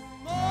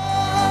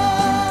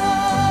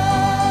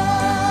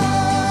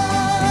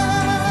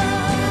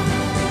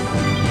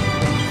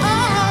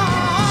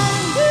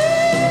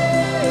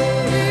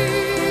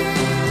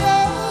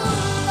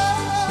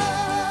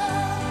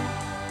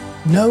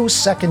 No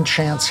second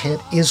chance hit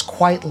is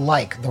quite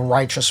like the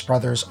Righteous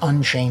Brothers'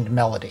 Unchained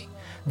Melody.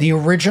 The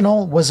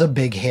original was a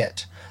big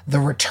hit. The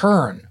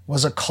return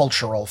was a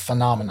cultural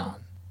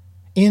phenomenon.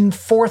 In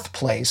fourth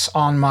place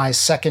on my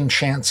second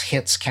chance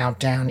hits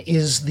countdown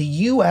is the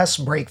US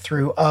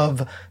breakthrough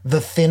of The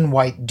Thin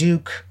White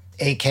Duke,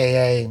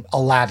 aka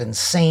Aladdin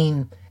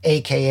Sane,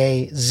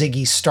 aka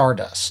Ziggy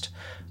Stardust.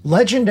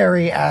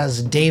 Legendary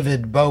as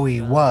David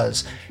Bowie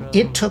was,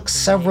 it took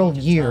several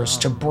years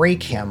to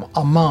break him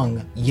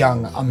among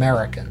young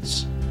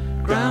Americans.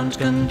 Ground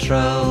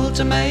control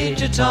to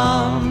Major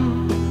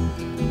Tom.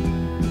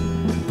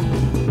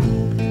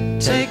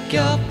 Take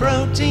your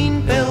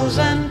protein pills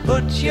and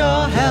put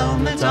your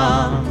helmet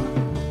on.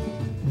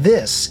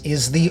 This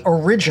is the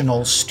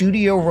original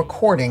studio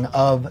recording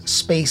of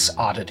Space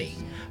Oddity,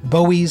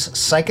 Bowie's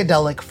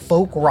psychedelic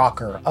folk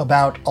rocker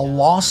about a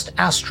lost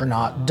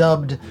astronaut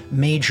dubbed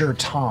Major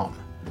Tom.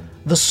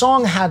 The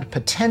song had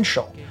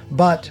potential,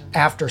 but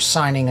after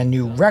signing a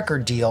new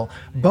record deal,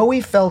 Bowie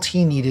felt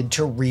he needed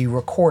to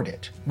re-record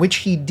it, which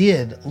he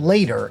did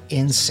later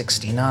in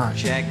 '69.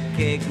 Check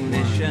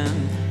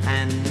ignition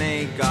and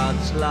may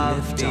God's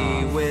love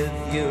be with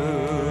you.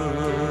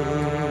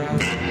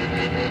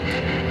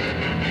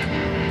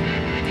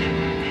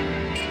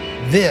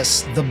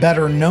 This, the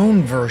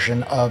better-known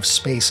version of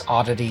Space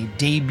Oddity,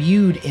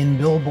 debuted in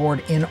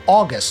Billboard in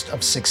August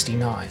of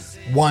 '69,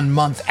 1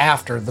 month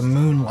after the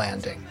moon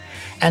landing,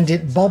 and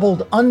it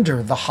bubbled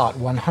under the Hot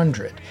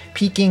 100,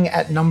 peaking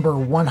at number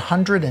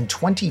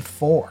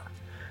 124.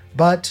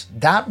 But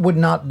that would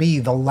not be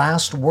the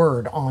last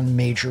word on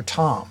Major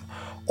Tom,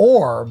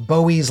 or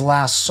Bowie's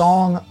last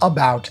song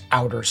about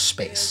outer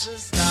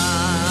space.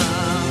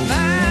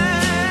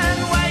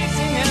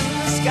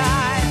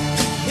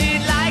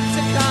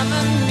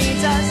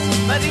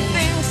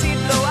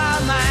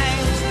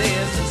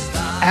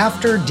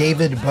 After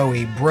David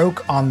Bowie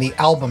broke on the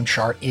album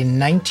chart in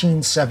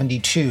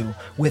 1972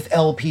 with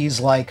LPs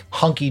like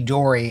Hunky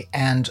Dory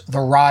and The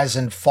Rise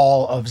and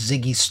Fall of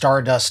Ziggy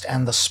Stardust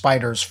and the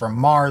Spiders from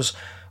Mars,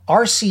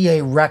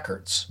 RCA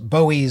Records,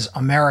 Bowie's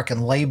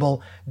American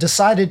label,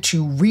 decided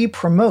to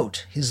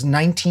re-promote his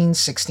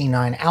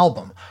 1969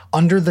 album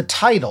under the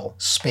title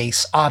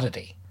Space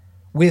Oddity,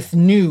 with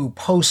new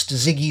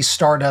post-Ziggy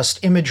Stardust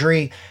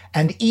imagery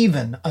and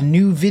even a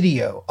new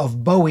video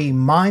of Bowie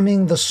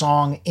miming the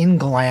song in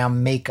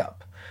glam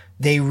makeup.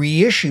 They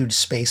reissued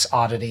Space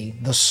Oddity,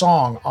 the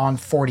song, on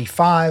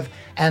 45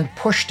 and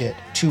pushed it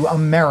to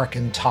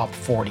American Top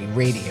 40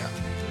 radio.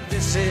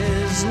 This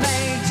is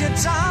Major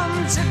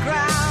Tom to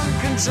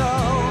ground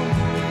control.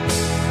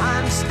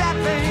 I'm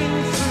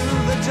stepping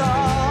through the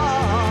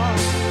door,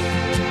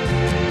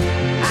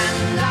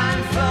 and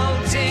I'm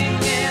floating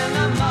in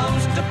a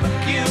most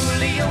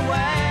peculiar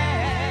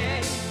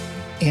way.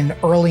 In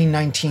early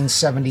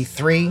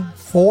 1973,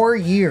 4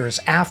 years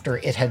after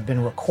it had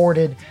been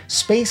recorded,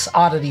 Space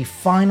Oddity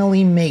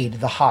finally made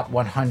the Hot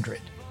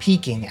 100,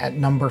 peaking at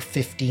number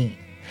 15.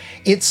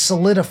 It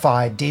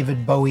solidified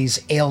David Bowie's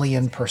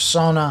alien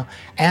persona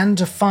and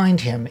defined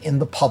him in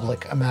the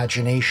public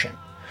imagination.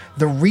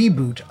 The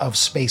reboot of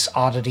Space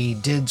Oddity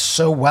did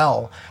so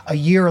well, a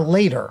year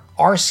later,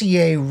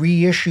 RCA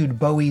reissued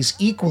Bowie's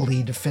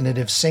equally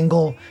definitive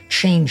single,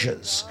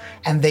 Changes,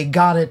 and they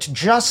got it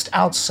just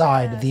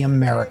outside the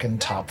American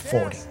Top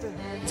 40.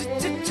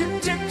 Turn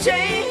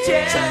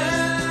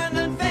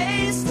and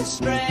face the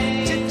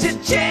strain.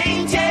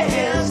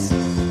 Changes.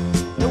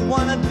 Don't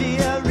wanna be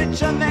a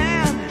richer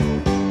man.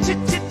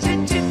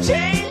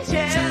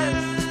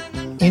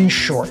 In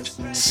short,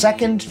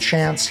 second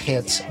chance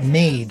hits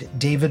made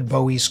David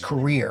Bowie's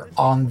career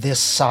on this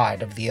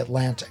side of the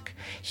Atlantic.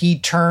 He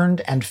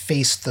turned and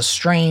faced the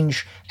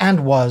strange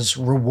and was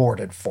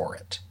rewarded for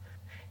it.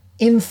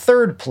 In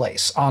third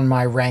place on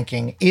my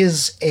ranking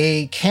is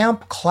a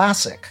camp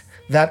classic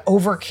that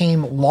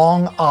overcame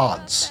long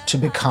odds to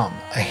become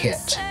a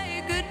hit.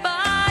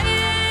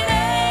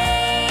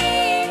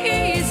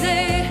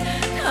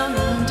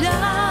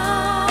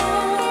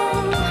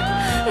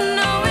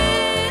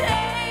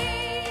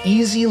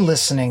 Easy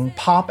listening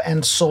pop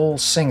and soul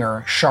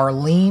singer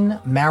Charlene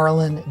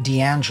Marilyn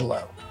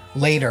D'Angelo,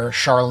 later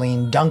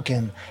Charlene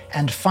Duncan,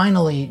 and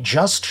finally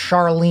just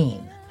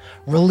Charlene,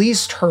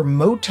 released her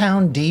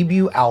Motown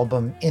debut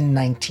album in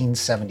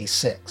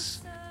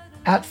 1976.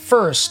 At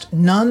first,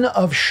 none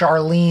of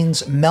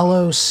Charlene's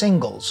mellow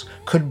singles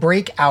could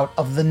break out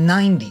of the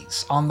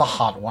 90s on the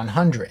Hot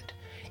 100.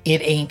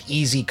 It Ain't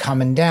Easy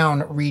Comin'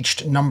 Down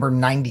reached number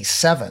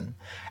 97,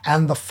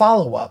 and the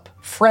follow-up,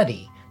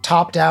 Freddie,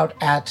 topped out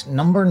at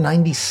number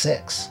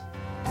 96.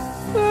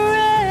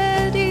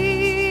 Freddie,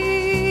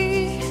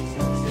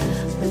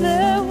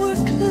 there were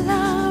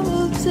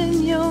clouds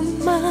in your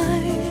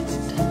mind,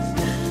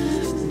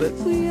 but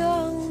we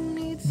all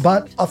need...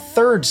 But a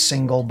third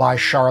single by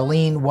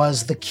Charlene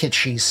was the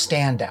kitschy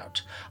standout,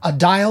 a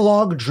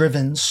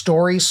dialogue-driven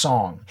story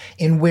song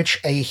in which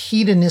a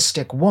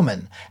hedonistic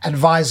woman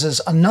advises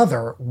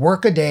another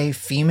workaday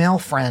female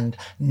friend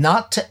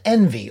not to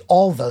envy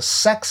all the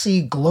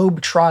sexy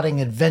globe-trotting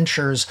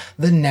adventures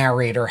the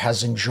narrator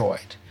has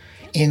enjoyed.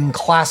 In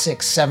classic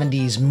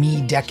 70s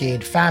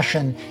me-decade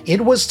fashion,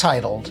 it was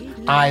titled,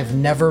 I've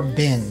Never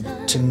Been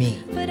to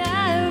Me. But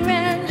I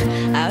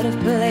ran out of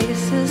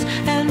places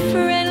and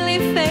friendly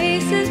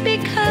faces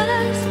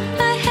because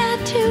I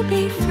had to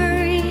be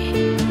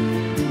free.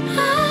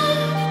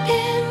 I've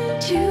been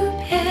to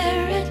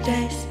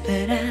paradise,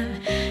 but I've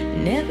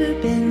never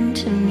been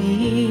to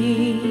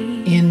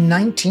me. In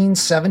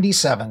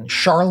 1977,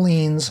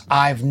 Charlene's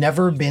I've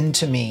Never Been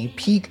to Me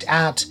peaked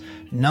at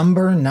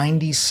number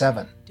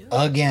 97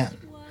 again.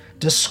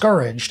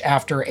 Discouraged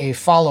after a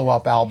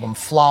follow-up album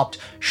flopped,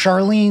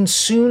 Charlene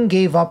soon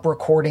gave up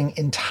recording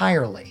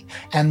entirely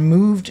and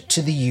moved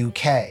to the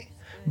UK.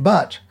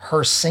 But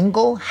her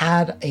single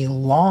had a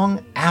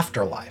long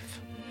afterlife.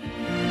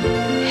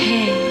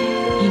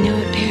 Hey, you know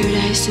what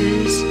paradise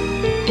is?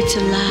 It's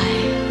a lie.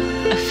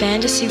 A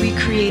fantasy we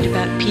create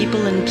about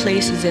people and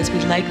places as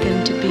we'd like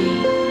them to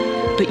be.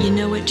 But you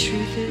know what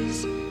truth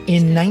is?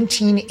 In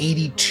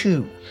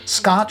 1982,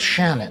 Scott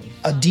Shannon,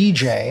 a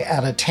DJ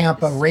at a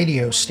Tampa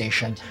radio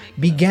station,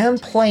 began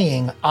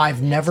playing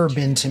I've Never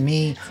Been to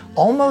Me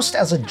almost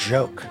as a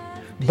joke.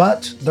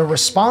 But the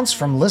response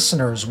from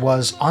listeners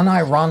was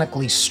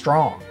unironically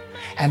strong,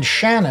 and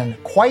Shannon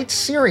quite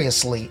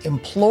seriously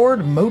implored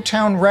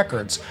Motown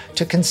Records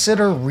to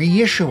consider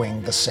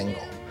reissuing the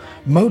single.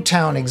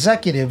 Motown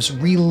executives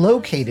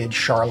relocated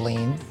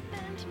Charlene,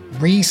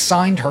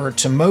 re-signed her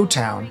to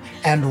Motown,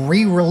 and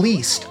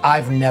re-released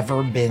I've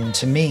Never Been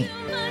to Me.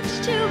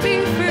 To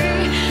be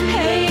free.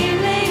 Hey,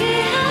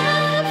 lady,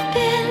 I've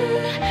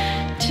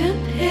been to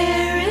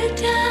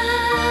paradise,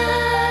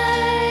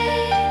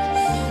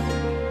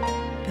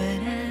 but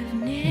I've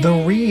never...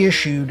 The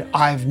reissued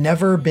I've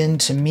Never Been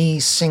to Me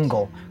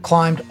single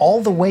climbed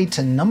all the way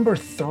to number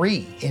 3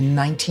 in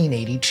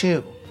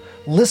 1982.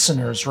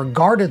 Listeners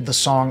regarded the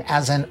song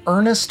as an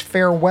earnest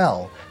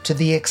farewell to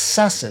the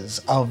excesses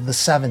of the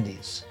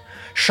 70s.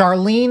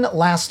 Charlene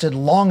lasted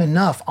long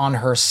enough on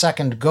her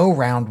second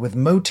go-round with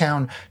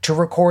Motown to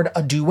record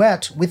a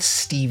duet with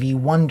Stevie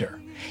Wonder.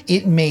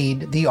 It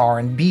made the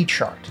R&B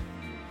chart.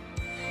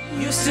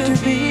 Used to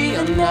be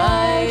a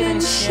knight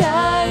in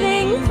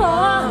shining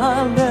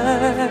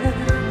armor.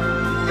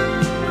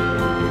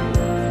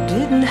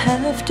 Didn't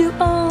have to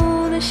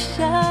own a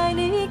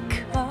shiny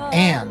car.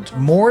 And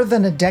more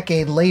than a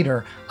decade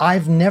later,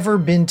 I've Never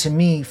Been to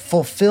Me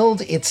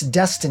fulfilled its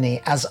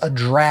destiny as a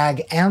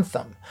drag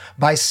anthem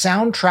by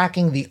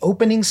soundtracking the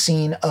opening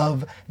scene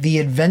of The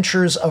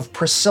Adventures of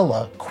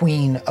Priscilla,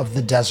 Queen of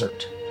the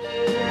Desert.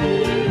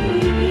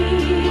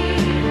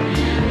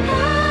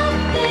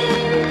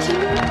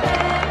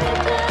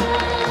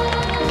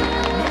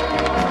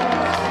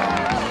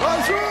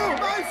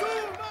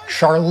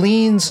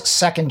 Charlene's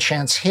second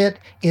chance hit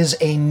is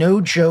a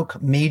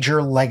no-joke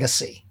major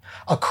legacy,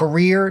 a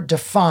career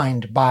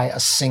defined by a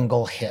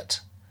single hit.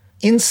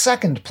 In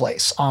second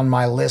place on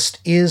my list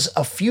is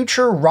a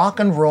future Rock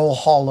and Roll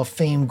Hall of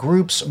Fame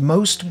group's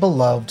most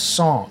beloved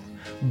song,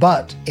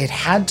 but it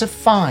had to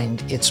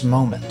find its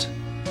moment.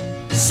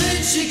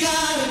 Since you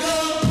gotta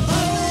go,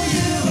 oh,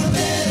 you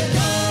better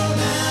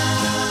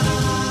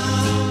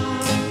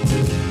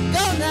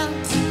go now.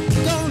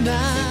 Go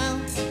now.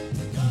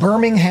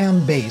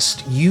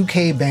 Birmingham-based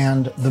UK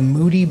band The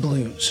Moody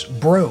Blues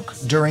broke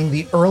during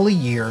the early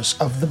years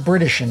of the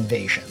British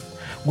invasion,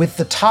 with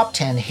the top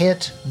 10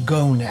 hit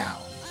Go Now.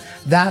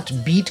 That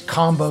beat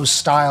combo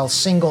style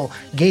single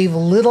gave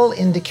little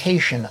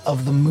indication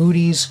of the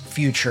Moody's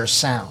future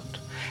sound.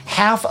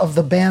 Half of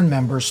the band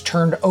members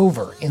turned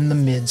over in the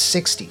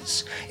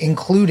mid-60s,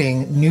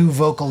 including new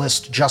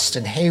vocalist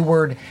Justin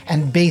Hayward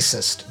and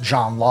bassist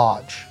John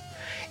Lodge.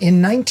 In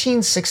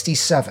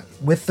 1967,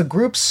 with the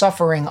group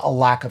suffering a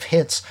lack of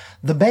hits,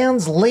 the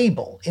band's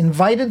label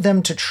invited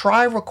them to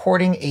try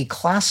recording a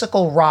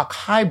classical rock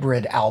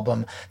hybrid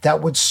album that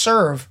would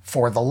serve,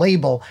 for the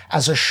label,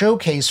 as a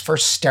showcase for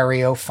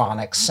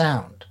stereophonic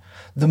sound.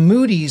 The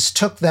Moody's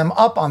took them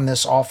up on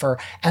this offer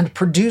and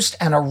produced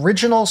an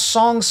original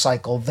song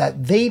cycle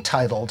that they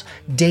titled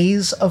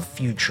Days of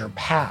Future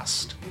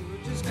Past.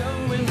 Just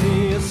come with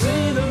me and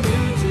see the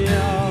beauty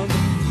of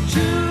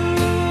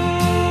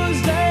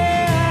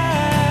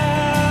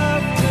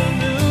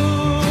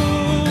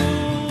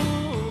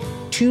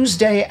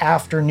Tuesday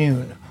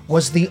Afternoon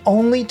was the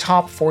only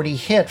top 40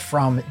 hit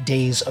from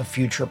Days of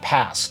Future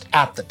Past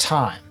at the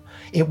time.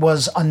 It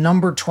was a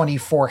number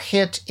 24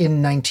 hit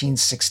in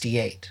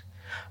 1968.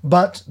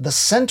 But the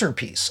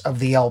centerpiece of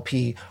the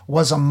LP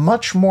was a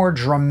much more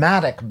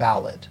dramatic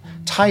ballad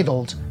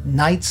titled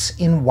Nights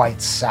in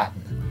White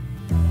Satin.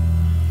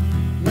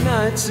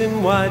 Nights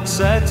in white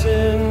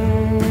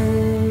satin,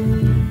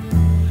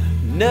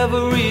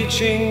 never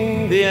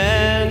reaching the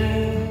end.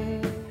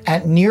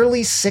 At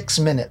nearly 6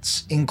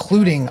 minutes,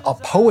 including a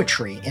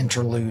poetry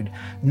interlude,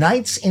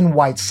 Nights in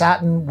White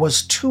Satin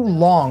was too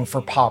long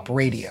for pop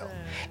radio.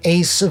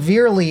 A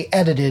severely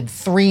edited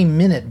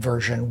 3-minute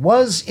version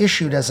was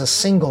issued as a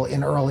single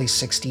in early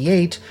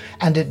 '68,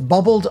 and it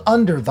bubbled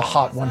under the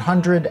Hot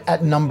 100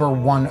 at number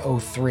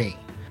 103.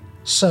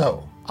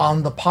 So,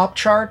 on the pop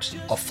chart,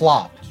 a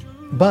flop.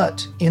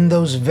 But in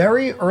those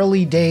very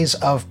early days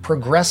of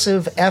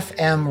progressive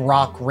FM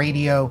rock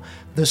radio,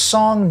 the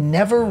song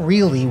never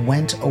really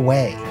went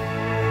away.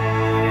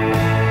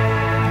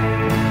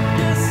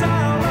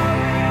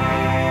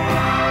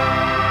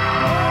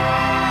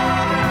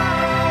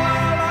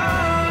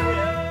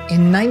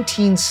 In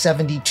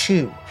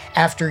 1972,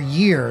 after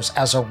years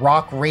as a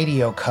rock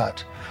radio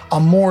cut, A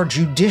more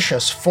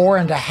judicious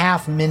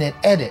 4.5-minute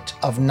edit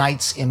of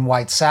Nights in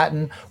White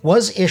Satin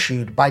was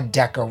issued by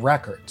Decca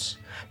Records.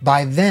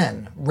 By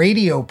then,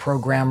 radio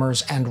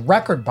programmers and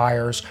record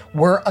buyers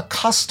were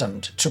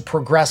accustomed to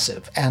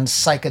progressive and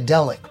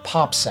psychedelic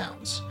pop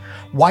sounds.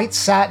 White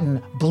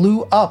Satin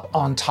blew up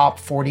on Top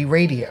 40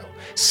 radio,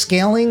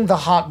 scaling the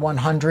Hot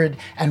 100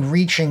 and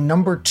reaching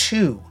number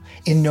 2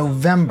 in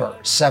November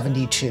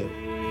 '72.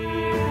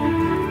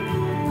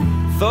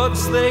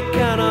 Thoughts they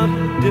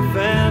cannot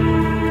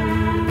defend.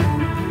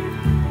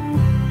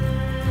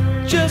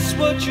 Just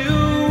what you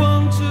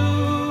want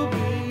to.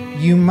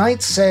 You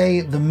might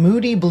say the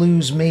Moody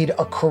Blues made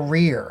a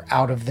career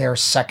out of their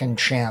second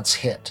chance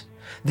hit.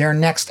 Their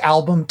next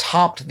album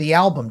topped the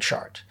album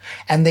chart,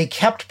 and they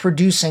kept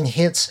producing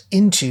hits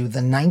into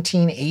the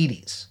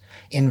 1980s.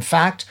 In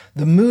fact,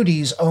 the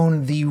Moody's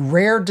own the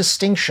rare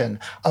distinction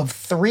of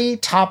 3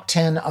 top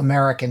 10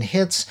 American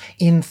hits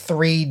in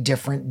 3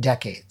 different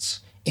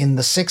decades. In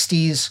the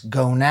 60s,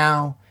 Go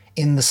Now,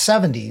 in the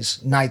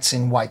 70s, Nights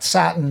in White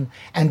Satin,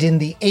 and in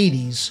the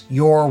 80s,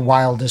 Your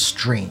Wildest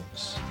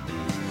Dreams.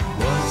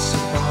 Once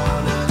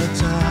upon a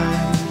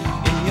time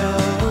in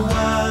your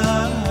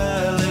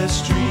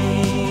wildest dream.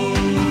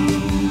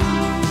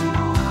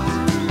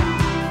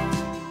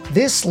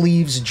 This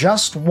leaves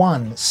just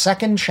one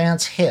second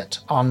chance hit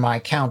on my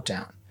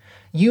countdown.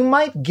 You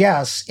might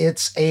guess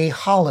it's a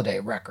holiday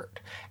record,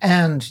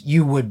 and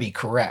you would be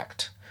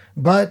correct.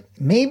 But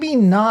maybe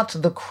not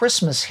the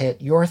Christmas hit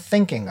you're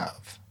thinking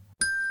of.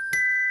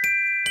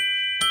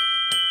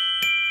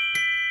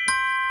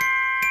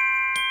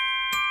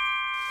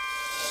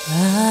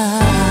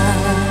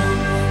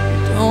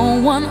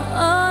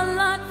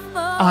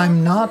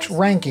 I'm not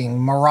ranking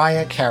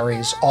Mariah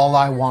Carey's All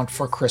I Want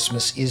for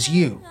Christmas Is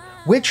You,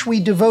 which we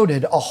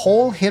devoted a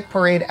whole Hit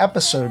Parade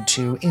episode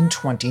to in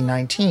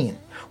 2019,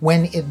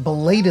 when it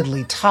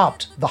belatedly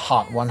topped the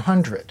Hot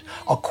 100,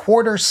 a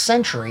quarter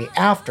century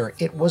after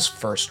it was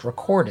first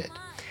recorded.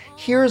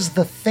 Here's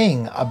the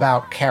thing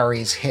about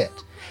Carey's hit.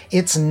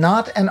 It's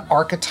not an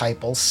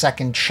archetypal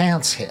second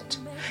chance hit.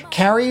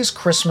 Carey's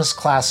Christmas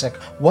classic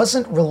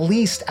wasn't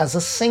released as a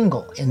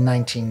single in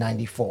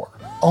 1994,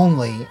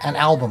 only an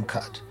album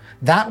cut.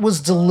 That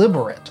was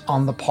deliberate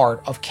on the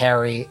part of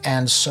Carey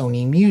and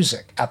Sony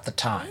Music at the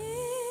time.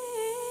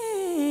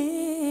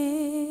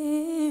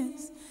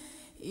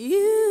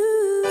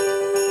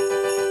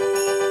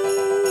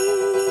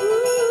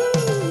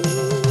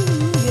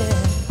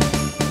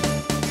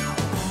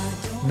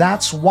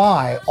 That's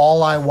why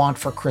All I Want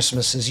for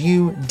Christmas Is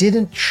You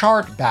didn't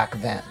chart back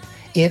then.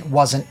 It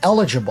wasn't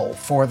eligible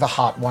for the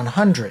Hot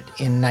 100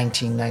 in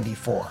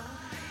 1994.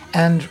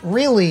 And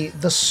really,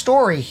 the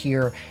story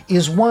here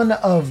is one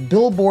of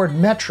Billboard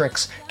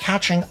metrics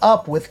catching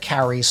up with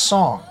Carey's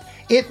song.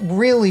 It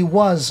really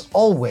was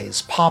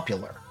always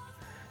popular.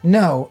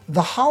 No,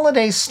 the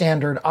holiday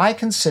standard I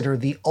consider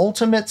the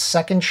ultimate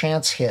second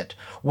chance hit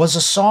was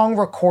a song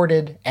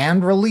recorded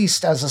and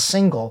released as a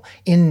single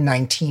in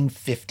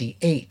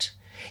 1958.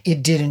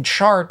 It didn't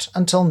chart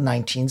until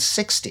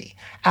 1960,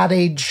 at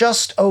a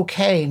just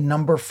okay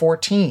number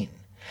 14.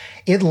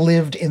 It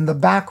lived in the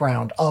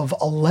background of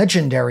a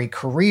legendary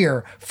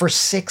career for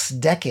 6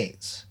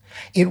 decades.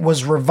 It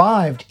was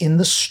revived in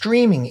the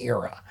streaming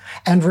era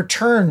and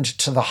returned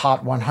to the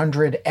Hot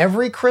 100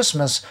 every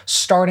Christmas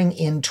starting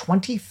in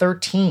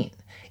 2013,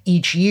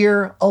 each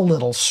year a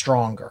little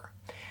stronger.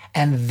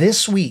 And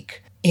this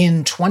week,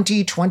 in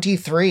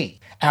 2023,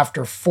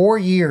 after 4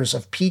 years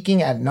of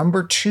peaking at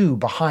number 2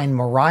 behind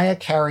Mariah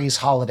Carey's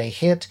holiday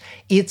hit,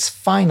 it's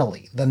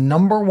finally the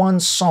number 1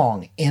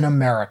 song in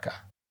America.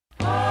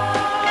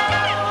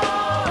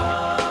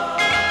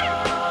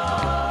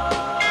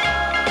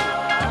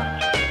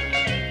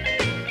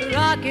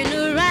 Rocking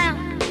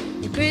around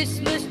the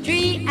Christmas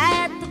tree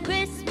at the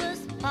Christmas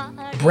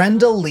party.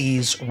 Brenda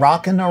Lee's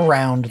Rockin'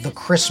 Around the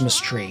Christmas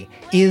Tree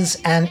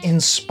is an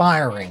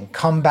inspiring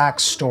comeback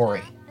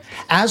story.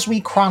 As we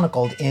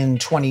chronicled in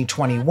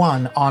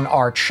 2021 on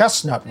our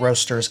Chestnut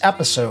Roasters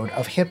episode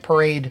of Hit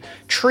Parade,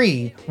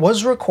 Tree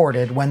was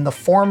recorded when the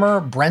former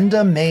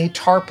Brenda Mae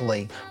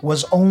Tarpley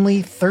was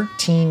only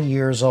 13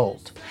 years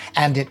old,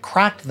 and it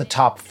cracked the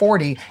top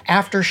 40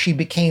 after she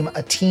became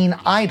a teen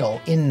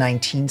idol in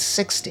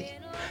 1960.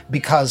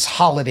 Because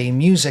holiday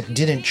music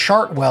didn't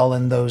chart well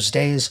in those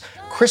days,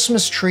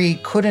 Christmas Tree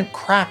couldn't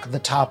crack the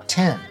top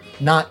 10,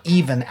 not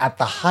even at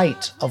the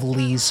height of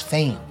Lee's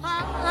fame.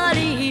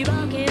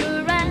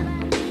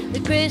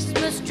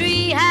 Christmas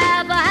tree,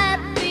 have a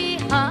happy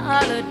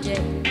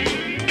holiday.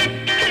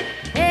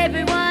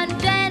 Everyone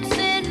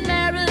dancing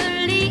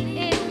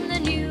merrily in the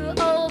new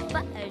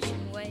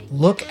old-fashioned way.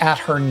 Look at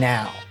her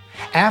now.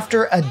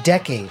 After a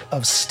decade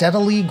of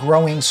steadily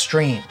growing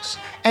streams,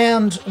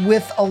 and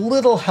with a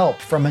little help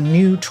from a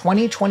new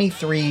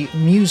 2023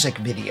 music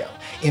video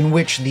in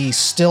which the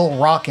still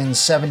rockin'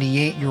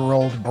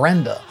 78-year-old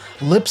Brenda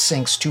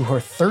lip-syncs to her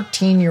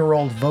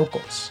 13-year-old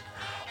vocals,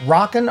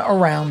 Rockin'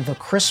 Around the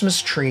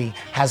Christmas Tree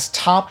has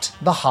topped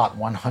the Hot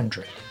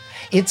 100.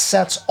 It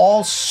sets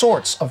all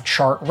sorts of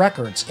chart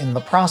records in the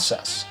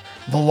process.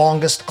 the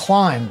longest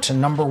climb to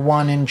number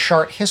one in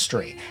chart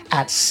history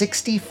at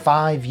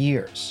 65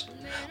 years.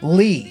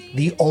 Lee,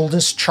 the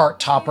oldest chart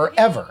topper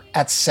ever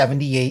at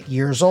 78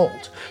 years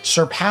old,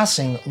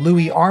 surpassing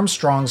Louis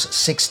Armstrong's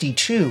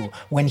 62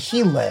 when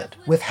he led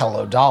with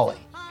Hello Dolly.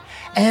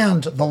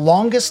 And the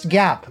longest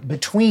gap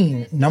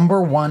between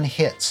number one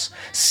hits,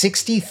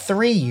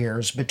 63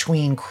 years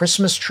between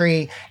Christmas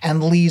Tree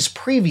and Lee's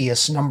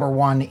previous number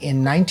one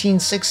in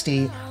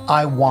 1960,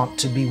 I Want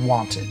to Be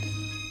Wanted.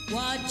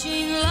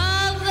 Watching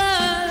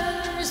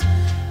lovers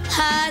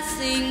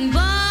passing by,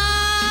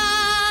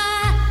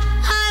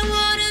 I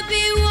wanna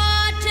be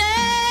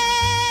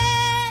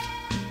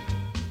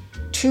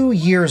wanted. 2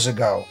 years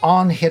ago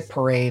on Hit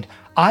Parade,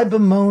 I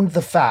bemoaned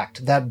the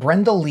fact that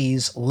Brenda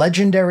Lee's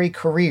legendary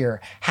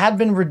career had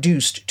been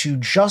reduced to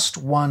just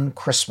one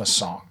Christmas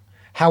song.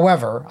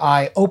 However,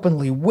 I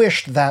openly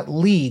wished that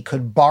Lee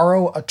could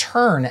borrow a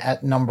turn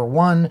at number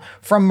one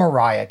from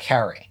Mariah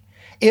Carey,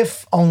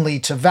 if only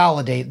to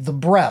validate the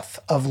breadth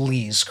of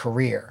Lee's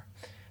career.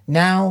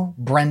 Now,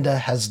 Brenda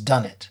has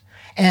done it.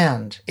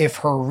 And if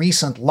her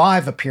recent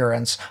live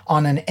appearance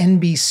on an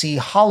NBC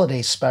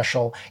holiday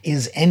special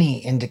is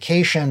any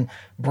indication,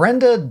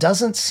 Brenda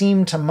doesn't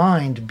seem to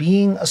mind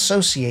being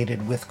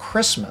associated with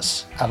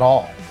Christmas at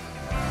all.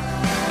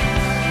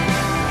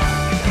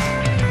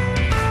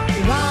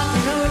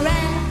 Run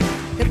around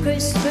the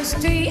Christmas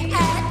tree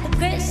at the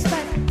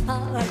Christmas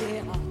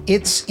party.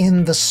 It's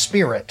in the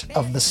spirit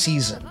of the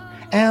season,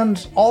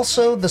 and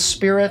also the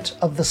spirit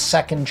of the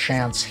second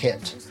chance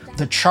hit.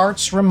 The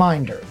chart's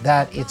reminder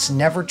that it's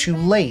never too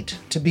late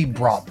to be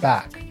brought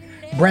back.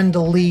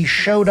 Brenda Lee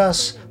showed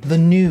us the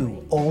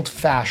new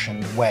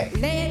old-fashioned way.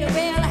 Later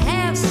we'll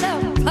have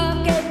some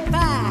pumpkin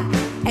pie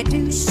and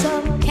do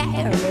some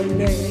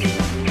caroling.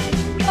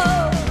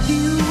 Oh,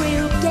 you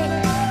will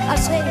get a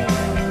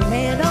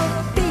sentimental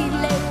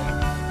feeling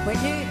when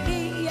you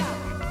hear.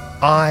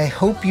 I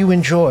hope you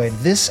enjoyed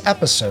this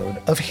episode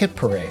of Hit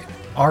Parade.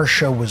 Our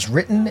show was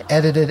written,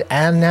 edited,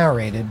 and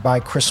narrated by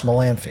Chris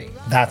Molanphy.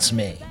 That's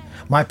me.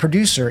 My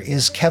producer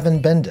is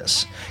Kevin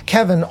Bendis.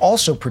 Kevin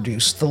also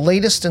produced the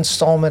latest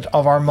installment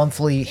of our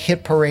monthly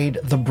Hit Parade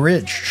The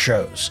Bridge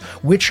shows,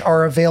 which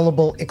are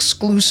available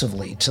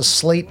exclusively to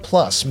Slate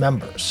Plus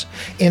members.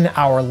 In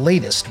our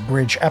latest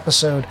Bridge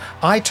episode,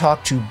 I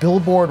talked to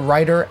Billboard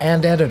writer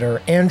and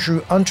editor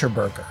Andrew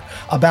Unterberger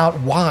about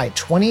why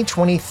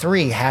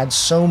 2023 had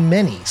so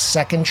many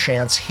second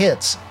chance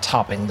hits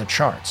topping the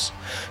charts.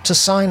 To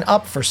sign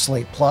up for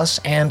Slate Plus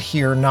and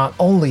hear not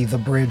only The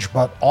Bridge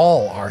but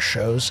all our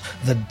shows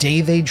the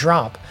day they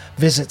drop,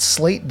 visit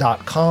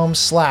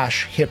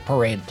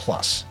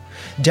slate.com/hitparadeplus.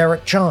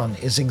 Derek John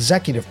is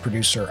executive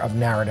producer of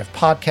Narrative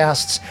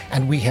Podcasts,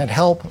 and we had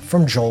help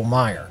from Joel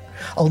Meyer.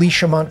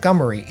 Alicia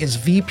Montgomery is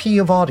VP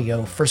of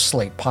Audio for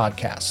Slate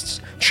Podcasts.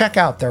 Check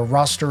out their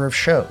roster of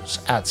shows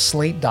at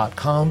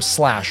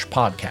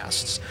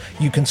slate.com/podcasts.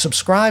 You can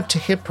subscribe to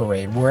Hit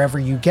Parade wherever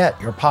you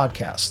get your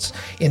podcasts,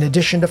 in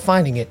addition to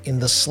finding it in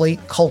the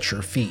Slate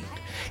Culture feed.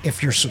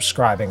 If you're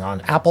subscribing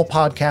on Apple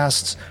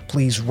Podcasts,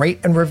 please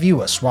rate and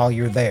review us while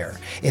you're there.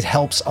 It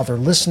helps other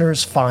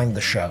listeners find the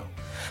show.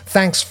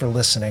 Thanks for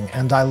listening,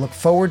 and I look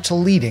forward to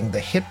leading the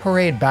Hit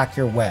Parade back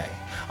your way.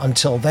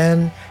 Until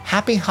then,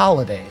 happy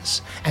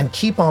holidays, and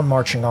keep on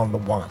marching on the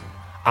one.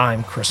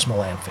 I'm Chris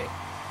Molanphy.